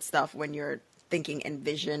apps and stuff when you're thinking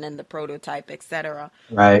Envision and the prototype, etc.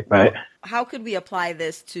 Right. How could we apply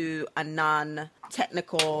this to a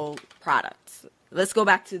non-technical product? Let's go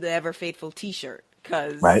back to the ever faithful T-shirt,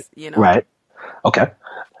 because Right. Okay.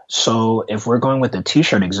 So if we're going with the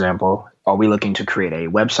T-shirt example, are we looking to create a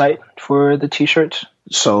website for the T-shirts?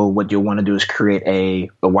 So what you'll want to do is create a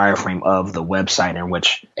wireframe of the website in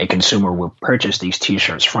which a consumer will purchase these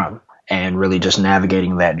T-shirts from, and really just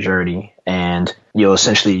navigating that journey. And you'll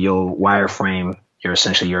wireframe your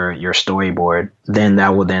storyboard. Then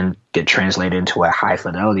that will then get translated into a high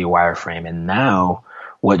fidelity wireframe. And now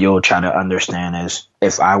what you'll try to understand is,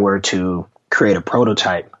 if I were to create a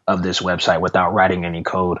prototype of this website without writing any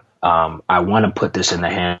code, I want to put this in the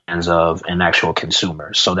hands of an actual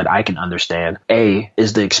consumer so that I can understand,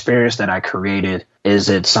 is the experience that I created, is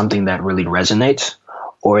it something that really resonates?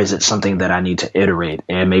 Or is it something that I need to iterate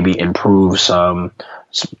and maybe improve some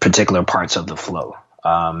particular parts of the flow?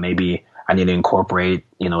 Maybe I need to incorporate,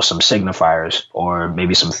 some signifiers or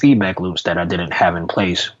maybe some feedback loops that I didn't have in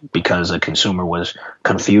place because a consumer was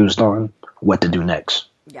confused on what to do next.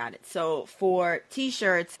 Got it. So for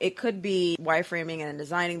T-shirts, it could be wireframing and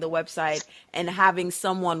designing the website and having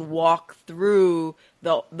someone walk through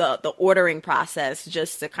the ordering process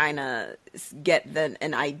just to kind of get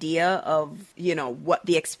an idea of, what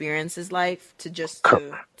the experience is like,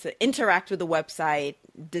 to interact with the website,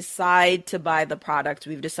 decide to buy the product.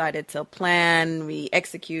 We've decided to plan, we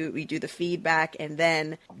execute, we do the feedback, and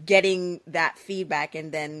then getting that feedback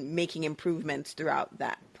and then making improvements throughout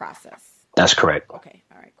that process. That's correct. Okay.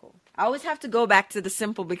 All right, cool. I always have to go back to the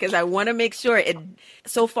simple because I want to make sure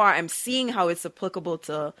so far I'm seeing how it's applicable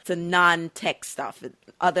to non-tech stuff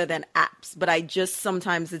other than apps, but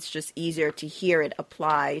sometimes it's just easier to hear it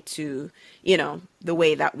apply to, the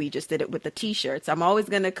way that we just did it with the T-shirts. I'm always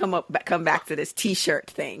going to come back to this T-shirt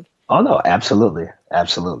thing. Oh no, absolutely.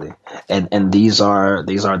 And these are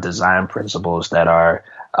design principles that are,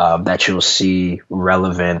 that you'll see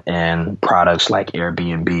relevant in products like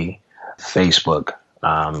Airbnb, Facebook,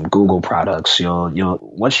 Google products. You'll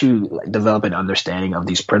once you develop an understanding of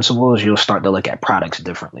these principles, you'll start to look at products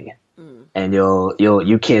differently, and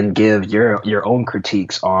you can give your own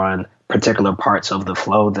critiques on particular parts of the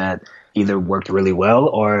flow that either worked really well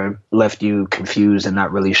or left you confused and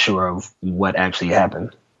not really sure of what actually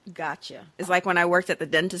happened? Gotcha. It's like when I worked at the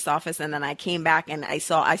dentist's office and then I came back and I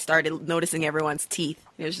started noticing everyone's teeth.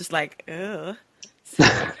 It was just like, ugh.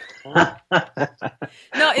 No,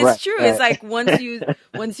 it's Right, true. right. It's like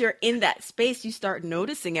once you're in that space, you start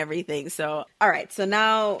noticing everything. So, all right. So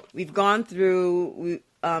now we've gone through,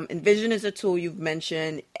 Envision is a tool you've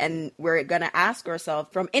mentioned, and we're going to ask ourselves,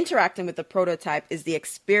 from interacting with the prototype, is the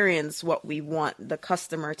experience what we want the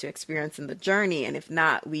customer to experience in the journey? And if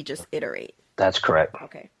not, we just iterate. That's correct.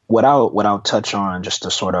 Okay. What I'll touch on just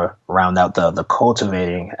to sort of round out the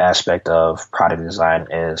cultivating aspect of product design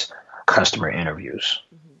is customer interviews.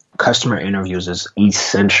 Customer interviews is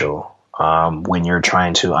essential when you're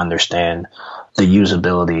trying to understand the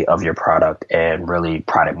usability of your product and really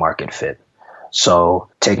product market fit. So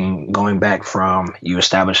going back from you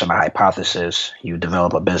establishing a hypothesis, you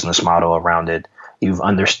develop a business model around it, you've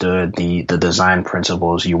understood the design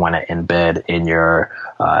principles you want to embed in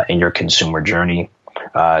your consumer journey.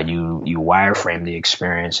 You wireframe the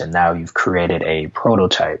experience, and now you've created a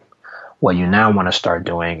prototype. What you now want to start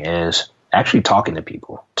doing is actually talking to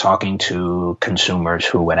people, talking to consumers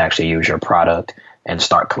who would actually use your product and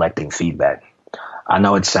start collecting feedback. I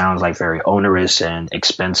know it sounds like very onerous and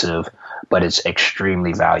expensive, but it's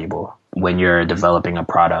extremely valuable when you're developing a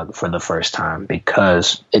product for the first time,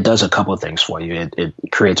 because it does a couple of things for you. It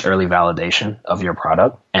creates early validation of your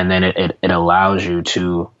product, and then it allows you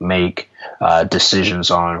to make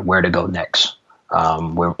decisions on where to go next.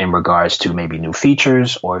 In regards to maybe new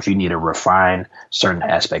features, or if you need to refine certain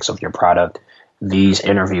aspects of your product, these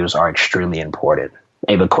interviews are extremely important.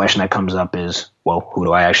 Maybe a question that comes up is, well, who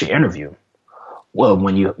do I actually interview? Well,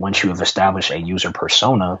 once you have established a user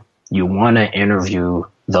persona, you want to interview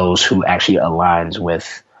those who actually aligns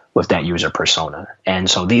with that user persona. And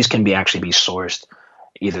so these can be sourced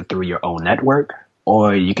either through your own network,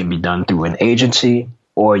 or you can be done through an agency,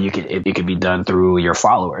 or it can be done through your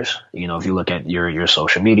followers. You know, if you look at your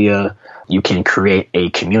social media, you can create a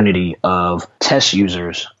community of test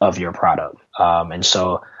users of your product. And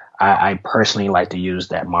so I personally like to use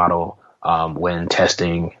that model when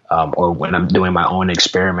testing, or when I'm doing my own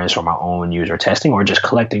experiments or my own user testing, or just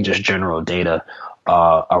collecting just general data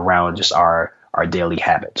around just our daily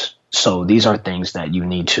habits. So these are things that you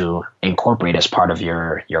need to incorporate as part of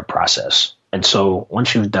your process. And so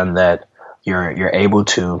once you've done that, you're able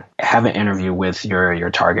to have an interview with your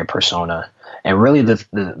target persona. And really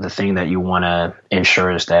the thing that you want to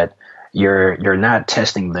ensure is that you're not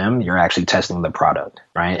testing them, you're actually testing the product,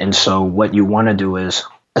 right? And so what you want to do is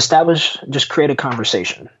just create a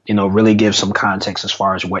conversation, really give some context as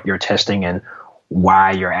far as what you're testing and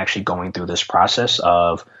why you're actually going through this process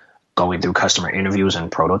of going through customer interviews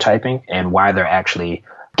and prototyping, and why they're actually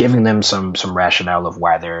giving them some rationale of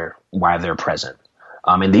why they're present.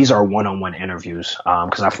 And these are one-on-one interviews,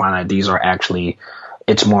 because I find that these are actually,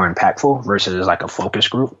 it's more impactful versus like a focus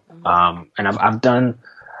group. And I've done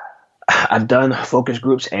focus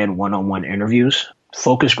groups and one-on-one interviews.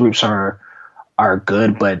 Focus groups are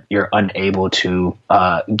good, but you're unable to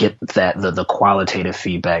get the qualitative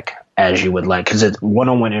feedback as you would like, because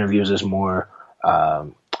one-on-one interviews is more,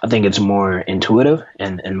 I think it's more intuitive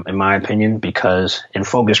in my opinion, because in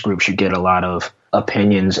focus groups you get a lot of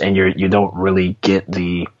opinions and you don't really get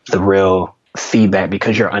the real feedback,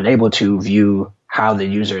 because you're unable to view how the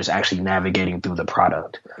user is actually navigating through the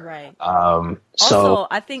product. Right. So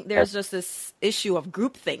I think there's just this issue of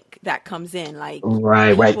groupthink that comes in, like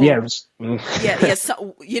right. Yeah. Yeah.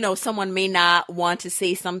 So, someone may not want to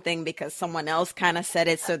say something because someone else kind of said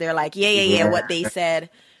it. So they're like, yeah, what they said.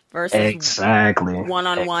 Versus exactly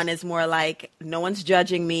one-on-one is more like, no one's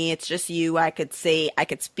judging me. It's just you. I could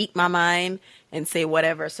speak my mind and say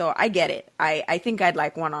whatever. So I get it. I think I'd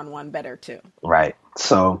like one-on-one better too. Right.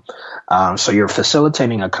 So you're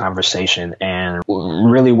facilitating a conversation, and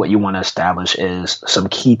really what you want to establish is some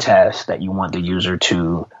key tasks that you want the user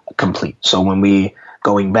to complete. So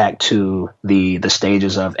going back to the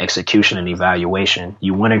stages of execution and evaluation,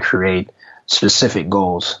 you want to create specific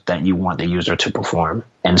goals that you want the user to perform.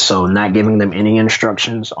 And so not giving them any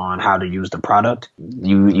instructions on how to use the product,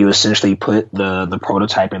 you essentially put the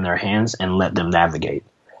prototype in their hands and let them navigate.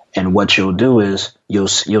 And what you'll do is you'll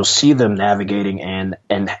see them navigating and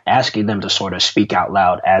asking them to sort of speak out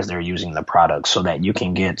loud as they're using the product, so that you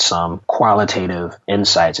can get some qualitative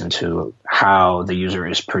insights into how the user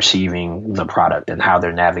is perceiving the product and how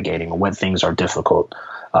they're navigating, what things are difficult,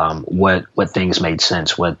 what things made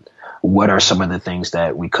sense, what are some of the things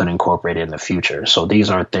that we could incorporate in the future. So these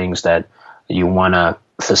are things that you want to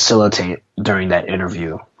facilitate during that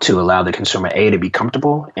interview to allow the consumer to be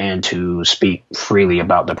comfortable and to speak freely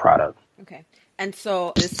about the product. Okay. And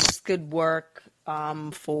so this could work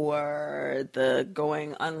for the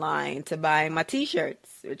going online to buy my t-shirts,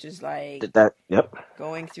 which is like Yep.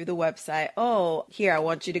 going through the website. Oh, here, I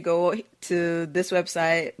want you to go to this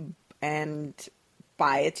website and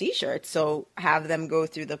buy a t-shirt. So have them go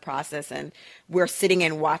through the process, and we're sitting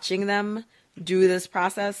and watching them do this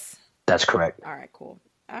process. That's correct. All right, cool.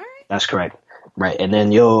 All right. That's correct. Right. And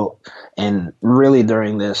then and really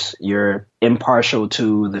during this, you're impartial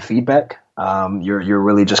to the feedback. You're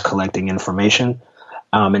really just collecting information.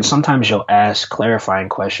 And sometimes you'll ask clarifying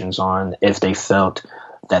questions on if they felt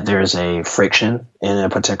that there's a friction in a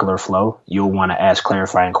particular flow. You'll want to ask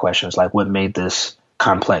clarifying questions like what made this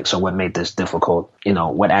complex or what made this difficult?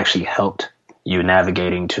 What actually helped you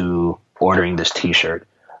navigating to ordering this t-shirt?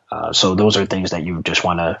 So those are things that you just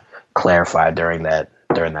want to clarify during that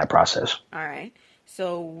process. All right.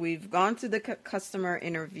 So we've gone to the customer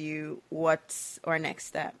interview. What's our next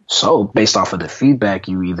step? So based off of the feedback,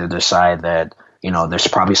 you either decide that, there's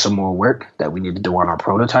probably some more work that we need to do on our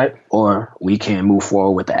prototype, or we can move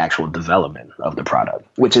forward with the actual development of the product,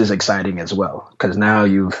 which is exciting as well. Because now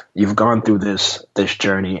you've gone through this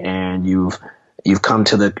journey, and you've come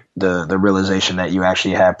to the realization that you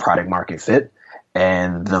actually have product market fit,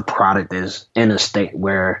 and the product is in a state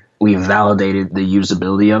where we validated the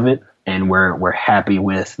usability of it, and we're happy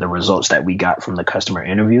with the results that we got from the customer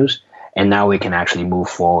interviews. And now we can actually move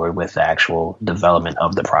forward with the actual development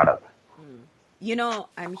of the product.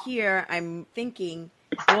 I'm here, I'm thinking,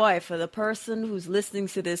 boy, for the person who's listening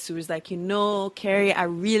to this, who's like, Carrie, I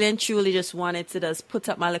really and truly just wanted to just put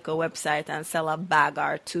up my little website and sell a bag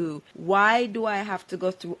or two. Why do I have to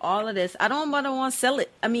go through all of this? I don't want to sell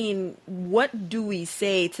it. I mean, what do we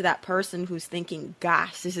say to that person who's thinking,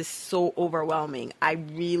 gosh, this is so overwhelming. I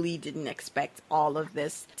really didn't expect all of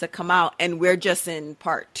this to come out. And we're just in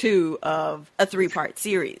part 2 of a 3-part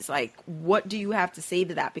series. Like, what do you have to say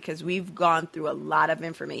to that? Because we've gone through a lot of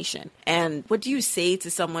information. And what do you say to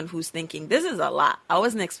someone who's thinking, this is a lot, I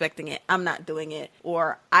wasn't expecting it, I'm not doing it,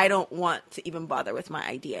 or I don't want to even bother with my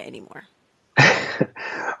idea anymore?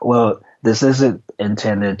 Well, this isn't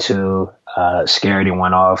intended to scare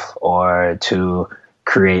anyone off or to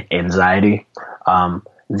create anxiety.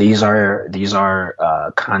 These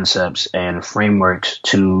are concepts and frameworks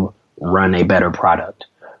to run a better product.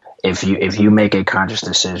 If you make a conscious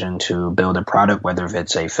decision to build a product, whether if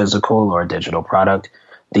it's a physical or a digital product,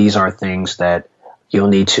 these are things that you'll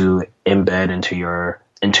need to embed into your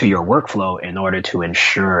workflow in order to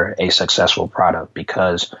ensure a successful product,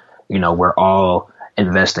 because we're all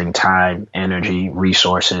investing time, energy,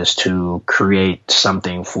 resources to create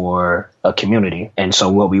something for a community. And so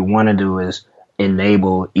what we want to do is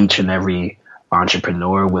enable each and every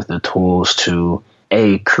entrepreneur with the tools to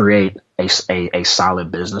create a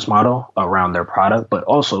solid business model around their product, but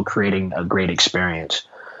also creating a great experience,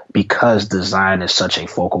 because design is such a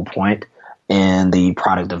focal point in the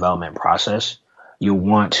product development process. You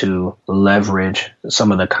want to leverage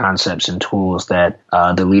some of the concepts and tools that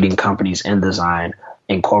the leading companies in design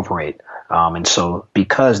incorporate. And so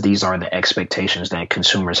because these are the expectations that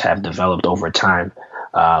consumers have developed over time,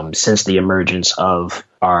 since the emergence of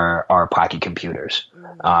our pocket computers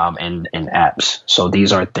and apps. So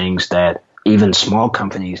these are things that even small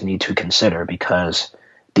companies need to consider, because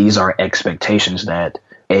these are expectations that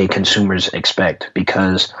consumers expect,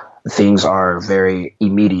 because things are very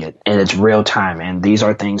immediate and it's real time. And these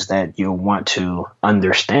are things that you'll want to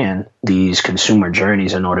understand, these consumer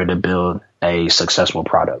journeys, in order to build a successful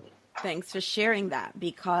product. Thanks for sharing that,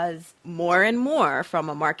 because more and more from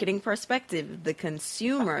a marketing perspective, the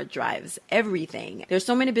consumer drives everything. There's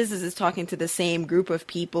so many businesses talking to the same group of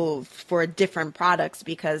people for different products,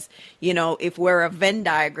 because, if we're a Venn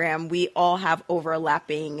diagram, we all have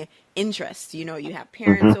overlapping interests. You have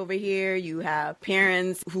parents over here, you have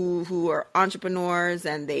parents who are entrepreneurs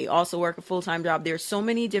and they also work a full-time job. There's so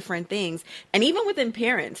many different things. And even within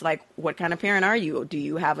parents, like, what kind of parent are you? Do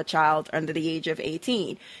you have a child under the age of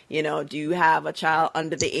 18? Do you have a child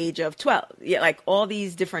under the age of 12? Yeah, like all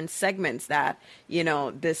these different segments that,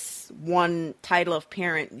 this one title of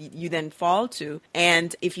parent you then fall to.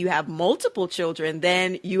 And if you have multiple children,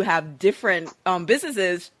 then you have different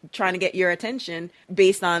businesses trying to get your attention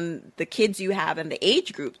based on the kids you have and the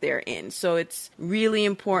age group they're in. So it's really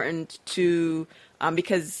important to,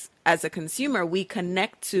 because as a consumer, we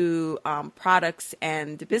connect to products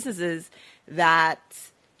and businesses that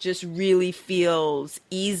just really feels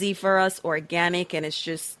easy for us, organic, and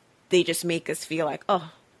they just make us feel like,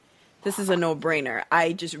 oh, this is a no-brainer.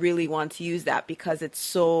 I just really want to use that because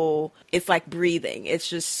it's like breathing. It's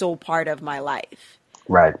just so part of my life.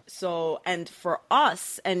 Right. So, and for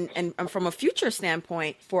us, and from a future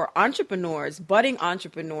standpoint, for entrepreneurs, budding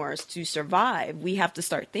entrepreneurs to survive, we have to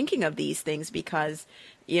start thinking of these things because,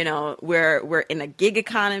 you know, we're in a gig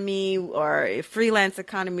economy or a freelance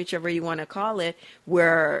economy, whichever you want to call it,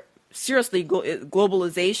 where seriously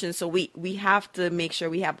globalization. So we have to make sure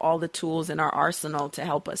we have all the tools in our arsenal to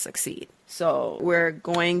help us succeed. So we're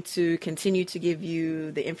going to continue to give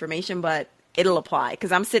you the information, but it'll apply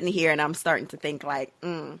because I'm sitting here and I'm starting to think like,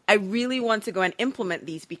 I really want to go and implement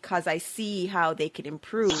these because I see how they could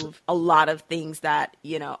improve a lot of things that,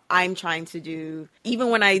 you know, I'm trying to do. Even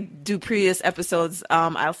when I do previous episodes,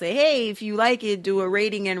 I'll say, hey, if you like it, do a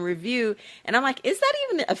rating and review. And I'm like, is that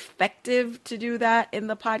even effective to do that in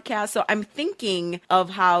the podcast? So I'm thinking of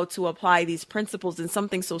how to apply these principles in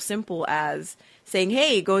something so simple as saying,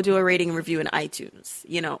 hey, go do a rating and review in iTunes.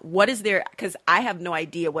 You know, what is there? Because I have no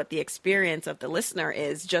idea what the experience of the listener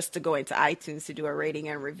is just to go into iTunes to do a rating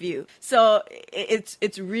and review. So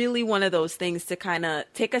it's really one of those things to kind of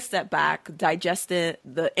take a step back, digest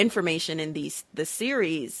the information in the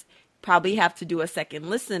series, probably have to do a second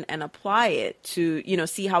listen and apply it to, you know,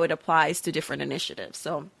 see how it applies to different initiatives.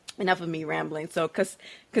 So enough of me rambling. So, because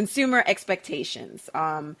consumer expectations,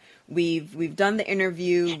 we've done the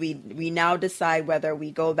interview. We now decide whether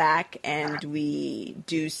we go back and we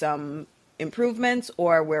do some improvements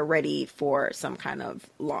or we're ready for some kind of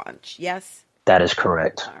launch. Yes? That is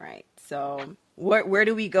correct. All right. So where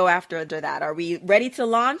do we go after that? Are we ready to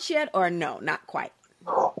launch yet or no, not quite?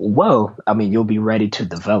 Well, I mean, you'll be ready to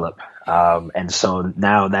develop. And so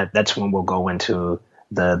now that's when we'll go into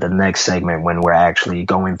the next segment when we're actually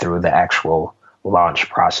going through the actual launch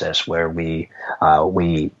process where we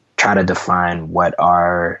try to define what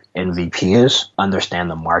our MVP is,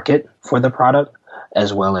 understand the market for the product,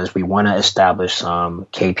 as well as we want to establish some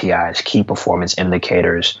KPIs, key performance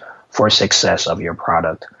indicators for success of your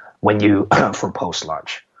product when you for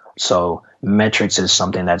post-launch. So metrics is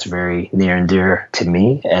something that's very near and dear to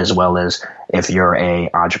me, as well as if you're a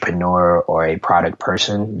entrepreneur or a product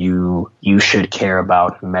person, you should care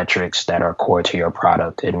about metrics that are core to your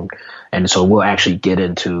product. And so we'll actually get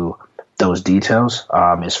into those details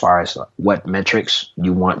as far as what metrics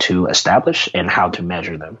you want to establish and how to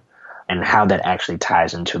measure them and how that actually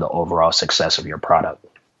ties into the overall success of your product.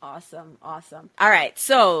 Awesome. All right.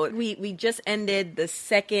 So we just ended the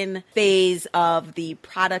second phase of the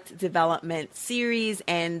product development series,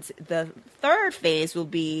 and the third phase will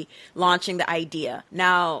be launching the idea.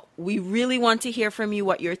 Now, we really want to hear from you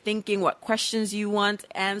what you're thinking, what questions you want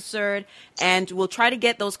answered, and we'll try to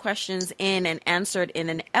get those questions in and answered in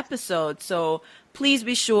an episode. So please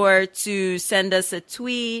be sure to send us a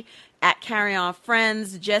tweet at Carry On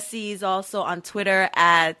Friends. Jesse is also on Twitter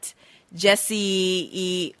at Jesse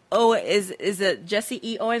E. O. Is it Jesse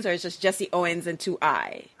E. Owens or is it just Jesse Owens and 2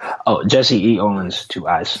 I? Oh, Jesse E. Owens, 2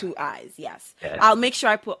 I's. 2 I's, yes. Yeah. I'll make sure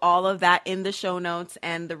I put all of that in the show notes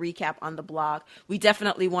and the recap on the blog. We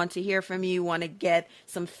definitely want to hear from you, want to get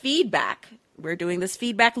some feedback. We're doing this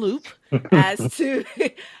feedback loop as to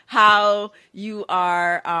how you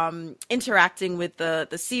are interacting with the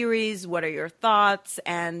series. What are your thoughts?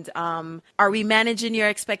 And are we managing your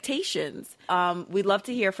expectations? We'd love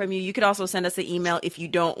to hear from you. You could also send us an email if you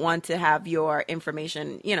don't want to have your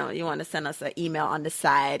information, you want to send us an email on the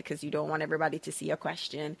side because you don't want everybody to see your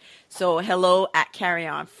question. So hello at Carry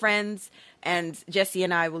On Friends. And Jesse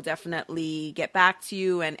and I will definitely get back to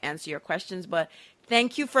you and answer your questions. But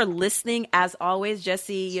thank you for listening. As always,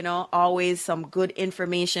 Jesse, always some good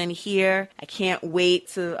information here. I can't wait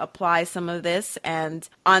to apply some of this. And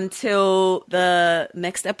until the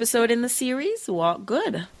next episode in the series, walk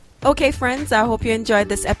good. Okay, friends, I hope you enjoyed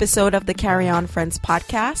this episode of the Carry On Friends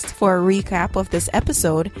podcast. For a recap of this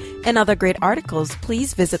episode and other great articles,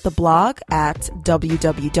 please visit the blog at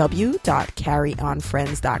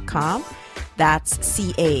www.carryonfriends.com. That's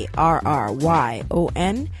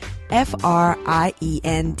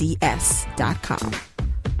CarryonFriends.com.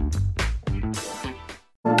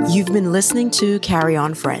 You've been listening to Carry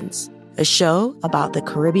On Friends, a show about the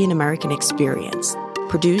Caribbean American experience,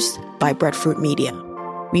 produced by Breadfruit Media.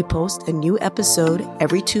 We post a new episode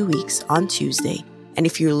every 2 weeks on Tuesday. And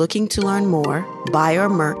if you're looking to learn more, buy our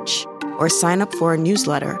merch, or sign up for a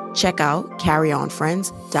newsletter, check out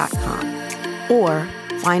CarryOnFriends.com. Or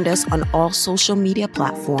find us on all social media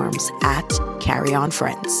platforms at Carry On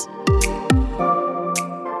Friends.